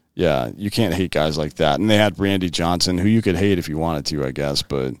hate. Yeah, you can't hate guys like that. And they had Randy Johnson, who you could hate if you wanted to, I guess,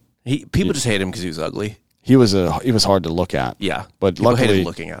 but people just hate him because he was ugly. He was hard to look at. Yeah, but people luckily, hated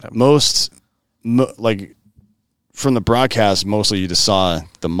looking at him. Like from the broadcast, mostly you just saw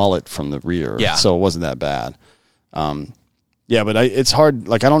the mullet from the rear. Yeah, so it wasn't that bad. Yeah, but it's hard.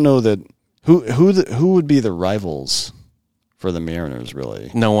 Like I don't know that who would be the rivals for the Mariners. Really,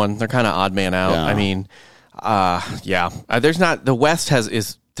 no one. They're kind of odd man out. Yeah. I mean, there's not the West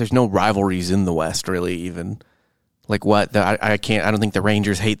there's no rivalries in the West really. Even like what I don't think the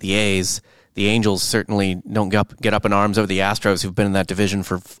Rangers hate the A's. The Angels certainly don't get up in arms over the Astros, who've been in that division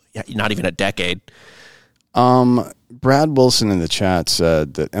for not even a decade. Brad Wilson in the chat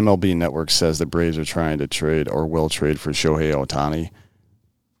said that MLB Network says the Braves are trying to trade or will trade for Shohei Ohtani.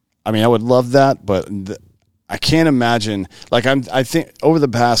 I mean, I would love that, but I can't imagine. Like I think over the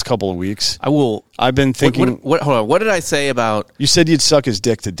past couple of weeks, I've been thinking. Hold on. What did I say about? You said you'd suck his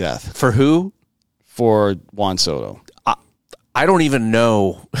dick to death. For who? For Juan Soto. I don't even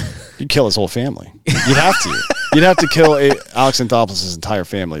know. You'd kill his whole family. You'd have to. You'd have to kill Alex Anthopoulos' entire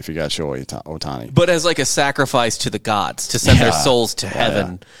family if you got Shohei Ohtani. But as like a sacrifice to the gods, to send their souls to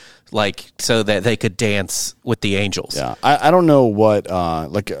heaven, like so that they could dance with the angels. Yeah, I don't know what,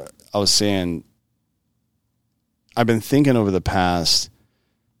 like I was saying, I've been thinking over the past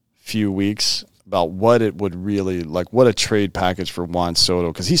few weeks about what it would really, like what a trade package for Juan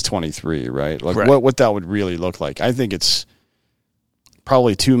Soto, because he's 23, right? Like what that would really look like. I think it's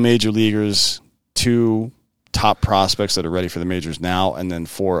probably 2 major leaguers, 2 top prospects that are ready for the majors now, and then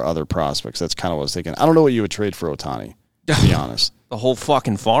 4 other prospects. That's kind of what I was thinking. I don't know what you would trade for Ohtani, to be honest. The whole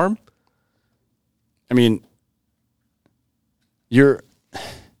fucking farm? I mean, you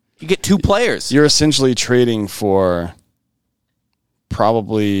get 2 players. You're essentially trading for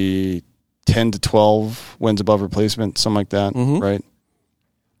probably 10 to 12 wins above replacement, something like that, right?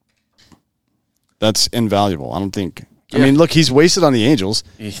 That's invaluable. I don't think... I mean, look, he's wasted on the Angels.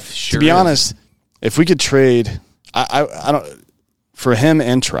 Sure to be honest, if we could trade, I don't, for him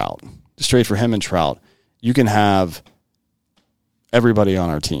and Trout, just trade for him and Trout, you can have everybody on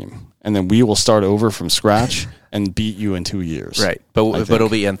our team, and then we will start over from scratch and beat you in 2 years. Right, but it'll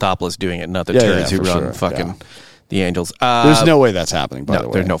be Anthopoulos doing it, not the turns who run the Angels. There's no way that's happening. By the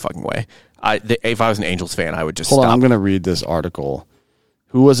way, there's no fucking way. If I was an Angels fan, I would just hold stop. on. I'm going to read this article.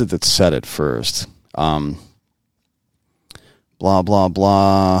 Who was it that said it first? Blah, blah,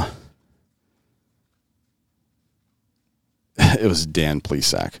 blah. It was Dan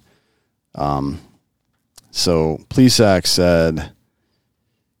Plesac. So Plesac said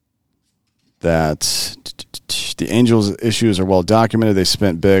that the Angels' issues are well documented. They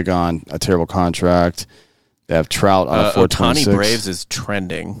spent big on a terrible contract. They have Trout on a 426. Ohtani Braves is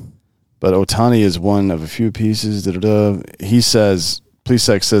trending. But Ohtani is one of a few pieces. He says,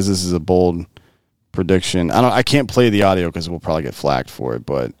 Plesac says this is a bold prediction. I can't play the audio because we'll probably get flagged for it.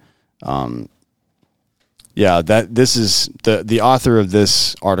 But this is the author of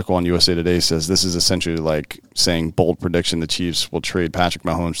this article on USA Today says this is essentially like saying bold prediction: the Chiefs will trade Patrick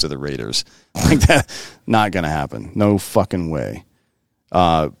Mahomes to the Raiders. Like that, not gonna happen. No fucking way.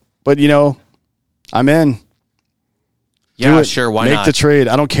 But I'm in. Yeah, sure. Why not? Make the trade.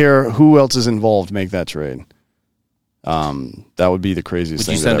 I don't care who else is involved. Make that trade. That would be the craziest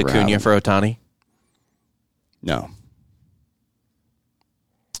thing. Would you send Acuna for Ohtani? No.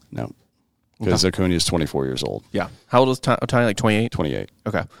 Because Acuna is 24 years old. Yeah. How old is Ohtani? Like 28? 28.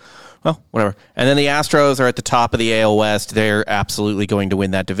 Okay. Well, whatever. And then the Astros are at the top of the AL West. They're absolutely going to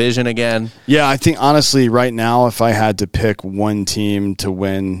win that division again. Yeah, I think, honestly, right now, if I had to pick one team to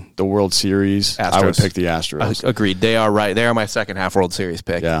win the World Series, I would pick the Astros. Agreed. They are right. They are my second half World Series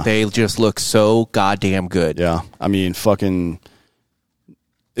pick. Yeah. They just look so goddamn good. Yeah. I mean, fucking,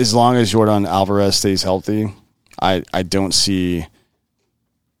 as long as Jordan Alvarez stays healthy, I don't see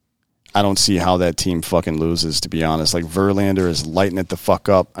how that team fucking loses, to be honest. Like, Verlander is lighting it the fuck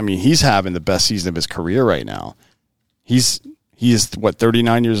up. I mean, he's having the best season of his career right now. He is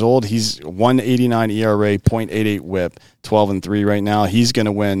 39 years old? He's 1.89 ERA, 0.88 whip, 12-3 right now. He's going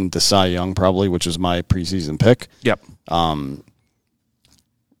to win the Cy Young probably, which was my preseason pick. Yep. And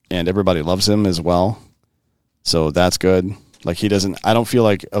everybody loves him as well. So that's good. Like, I don't feel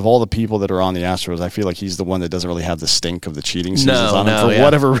like, of all the people that are on the Astros, I feel like he's the one that doesn't really have the stink of the cheating seasons on him for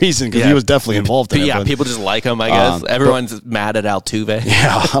whatever reason, because he was definitely involved in it. Yeah, people just like him, I guess. Everyone's mad at Altuve.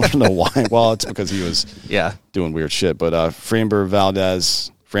 Yeah, I don't know why. Well, it's because he was doing weird shit. But Framber Valdez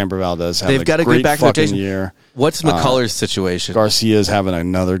having a good back fucking year. What's McCullers' situation? Garcia's having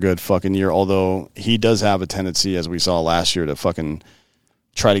another good fucking year, although he does have a tendency, as we saw last year, to fucking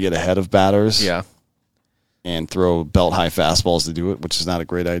try to get ahead of batters. Yeah. And throw belt-high fastballs to do it, which is not a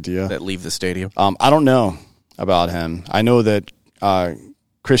great idea. That leave the stadium. I don't know about him. I know that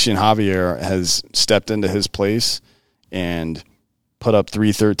Christian Javier has stepped into his place and put up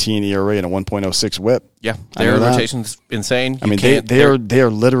 3.13 ERA and a 1.06 WHIP. Yeah, their rotation's insane. I mean, they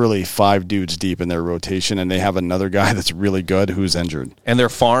are literally 5 dudes deep in their rotation, and they have another guy that's really good who's injured. And their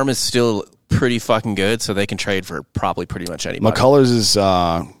farm is still pretty fucking good, so they can trade for probably pretty much anybody. McCullers is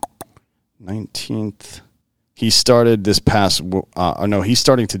 19th. He started this past he's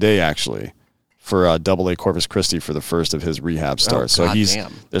starting today, actually, for Double-A Corpus Christi for the first of his rehab starts.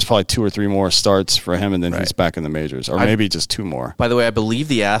 There's probably 2 or 3 more starts for him, and then he's back in the majors. Or maybe just 2 more. By the way, I believe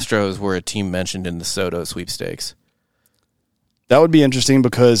the Astros were a team mentioned in the Soto sweepstakes. That would be interesting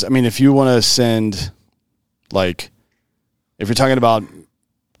because, I mean, if you want to send, like, if you're talking about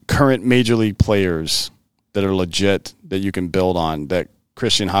current major league players that are legit that you can build on, that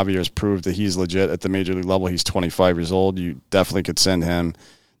Christian Javier has proved that he's legit at the major league level. He's 25 years old. You definitely could send him.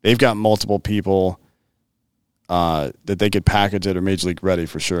 They've got multiple people that they could package that are major league ready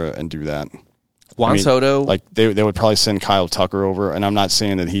for sure and do that. Juan Soto. Like they would probably send Kyle Tucker over, and I'm not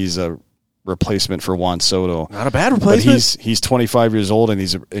saying that he's a replacement for Juan Soto. Not a bad replacement. But he's 25 years old and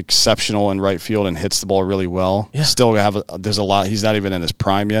he's exceptional in right field and hits the ball really well. Yeah. Still there's a lot. He's not even in his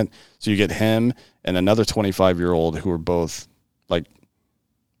prime yet. So you get him and another 25-year-old who are both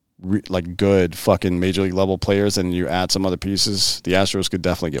like good fucking major league level players, and you add some other pieces, the Astros could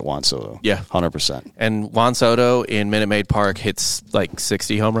definitely get Juan Soto. Yeah. 100%. And Juan Soto in Minute Maid Park hits like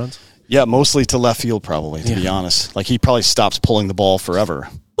 60 home runs? Yeah, mostly to left field probably, to be honest. Like he probably stops pulling the ball forever.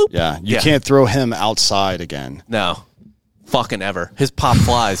 Boop. Yeah. You can't throw him outside again. No. Fucking ever. His pop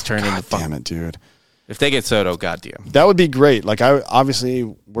flies turn into fucking. Damn it, dude. If they get Soto, goddamn. That would be great. Like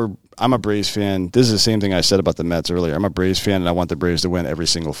I'm a Braves fan. This is the same thing I said about the Mets earlier. I'm a Braves fan, and I want the Braves to win every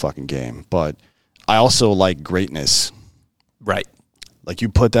single fucking game. But I also like greatness. Right. Like, you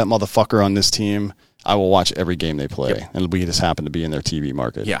put that motherfucker on this team, I will watch every game they play. Yep. And we just happen to be in their TV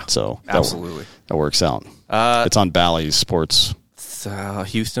market. Yeah. So absolutely. That works out. It's on Bally's Sports.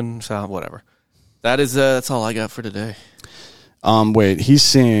 Houston, whatever. That's all I got for today. Wait, he's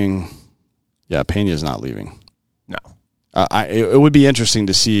saying, yeah, Pena's not leaving. No. It would be interesting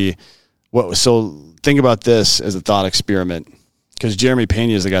to see so think about this as a thought experiment, because Jeremy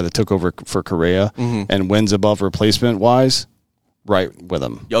Pena is the guy that took over for Correa and wins above replacement wise, right with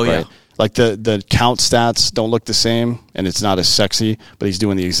him. Oh, right? yeah. Like the count stats don't look the same and it's not as sexy, but he's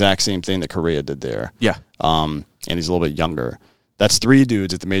doing the exact same thing that Correa did there. Yeah. And he's a little bit younger. That's 3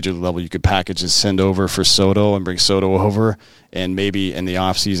 dudes at the major league level you could package and send over for Soto and bring Soto over, and maybe in the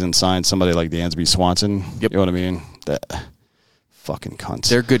offseason sign somebody like Dansby Swanson. Yep. You know what I mean? That fucking cunts.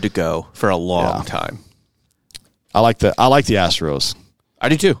 They're good to go for a long time. I like the Astros. I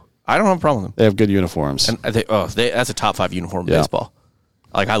do too. I don't have a problem with them. They have good uniforms. And that's a top 5 uniform in baseball.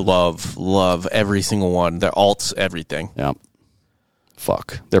 Like, I love every single one. Their alts, everything. Yeah.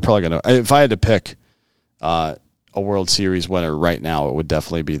 Fuck. They're probably going to... If I had to pick a World Series winner right now, it would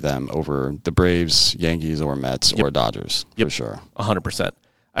definitely be them over the Braves, Yankees, or Mets, or Dodgers, for sure. 100%.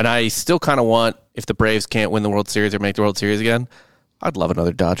 And I still kind of want, if the Braves can't win the World Series or make the World Series again, I'd love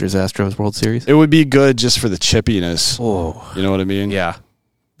another Dodgers-Astros World Series. It would be good just for the chippiness. Oh. You know what I mean? Yeah.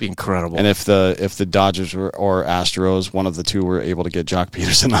 Be incredible. And if the Dodgers or Astros, one of the two, were able to get Jock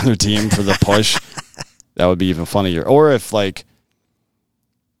Peterson on their team for the push, that would be even funnier. Or if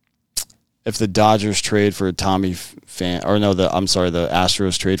the Dodgers trade for Tommy Pham, or no, the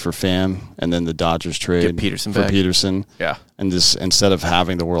Astros trade for Pham, and then the Dodgers trade get Peterson for back. Peterson. Yeah. And just instead of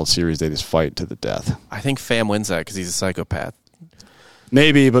having the World Series, they just fight to the death. I think Pham wins that because he's a psychopath.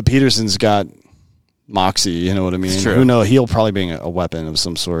 Maybe, but Peterson's got moxie, you know what I mean? It's true. Who knows? He'll probably be a weapon of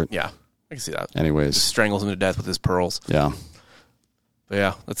some sort. Yeah, I can see that. Anyways. Just strangles him to death with his pearls. Yeah. But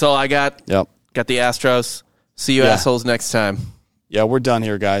yeah, that's all I got. Yep. Got the Astros. See you assholes next time. Yeah, we're done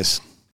here, guys.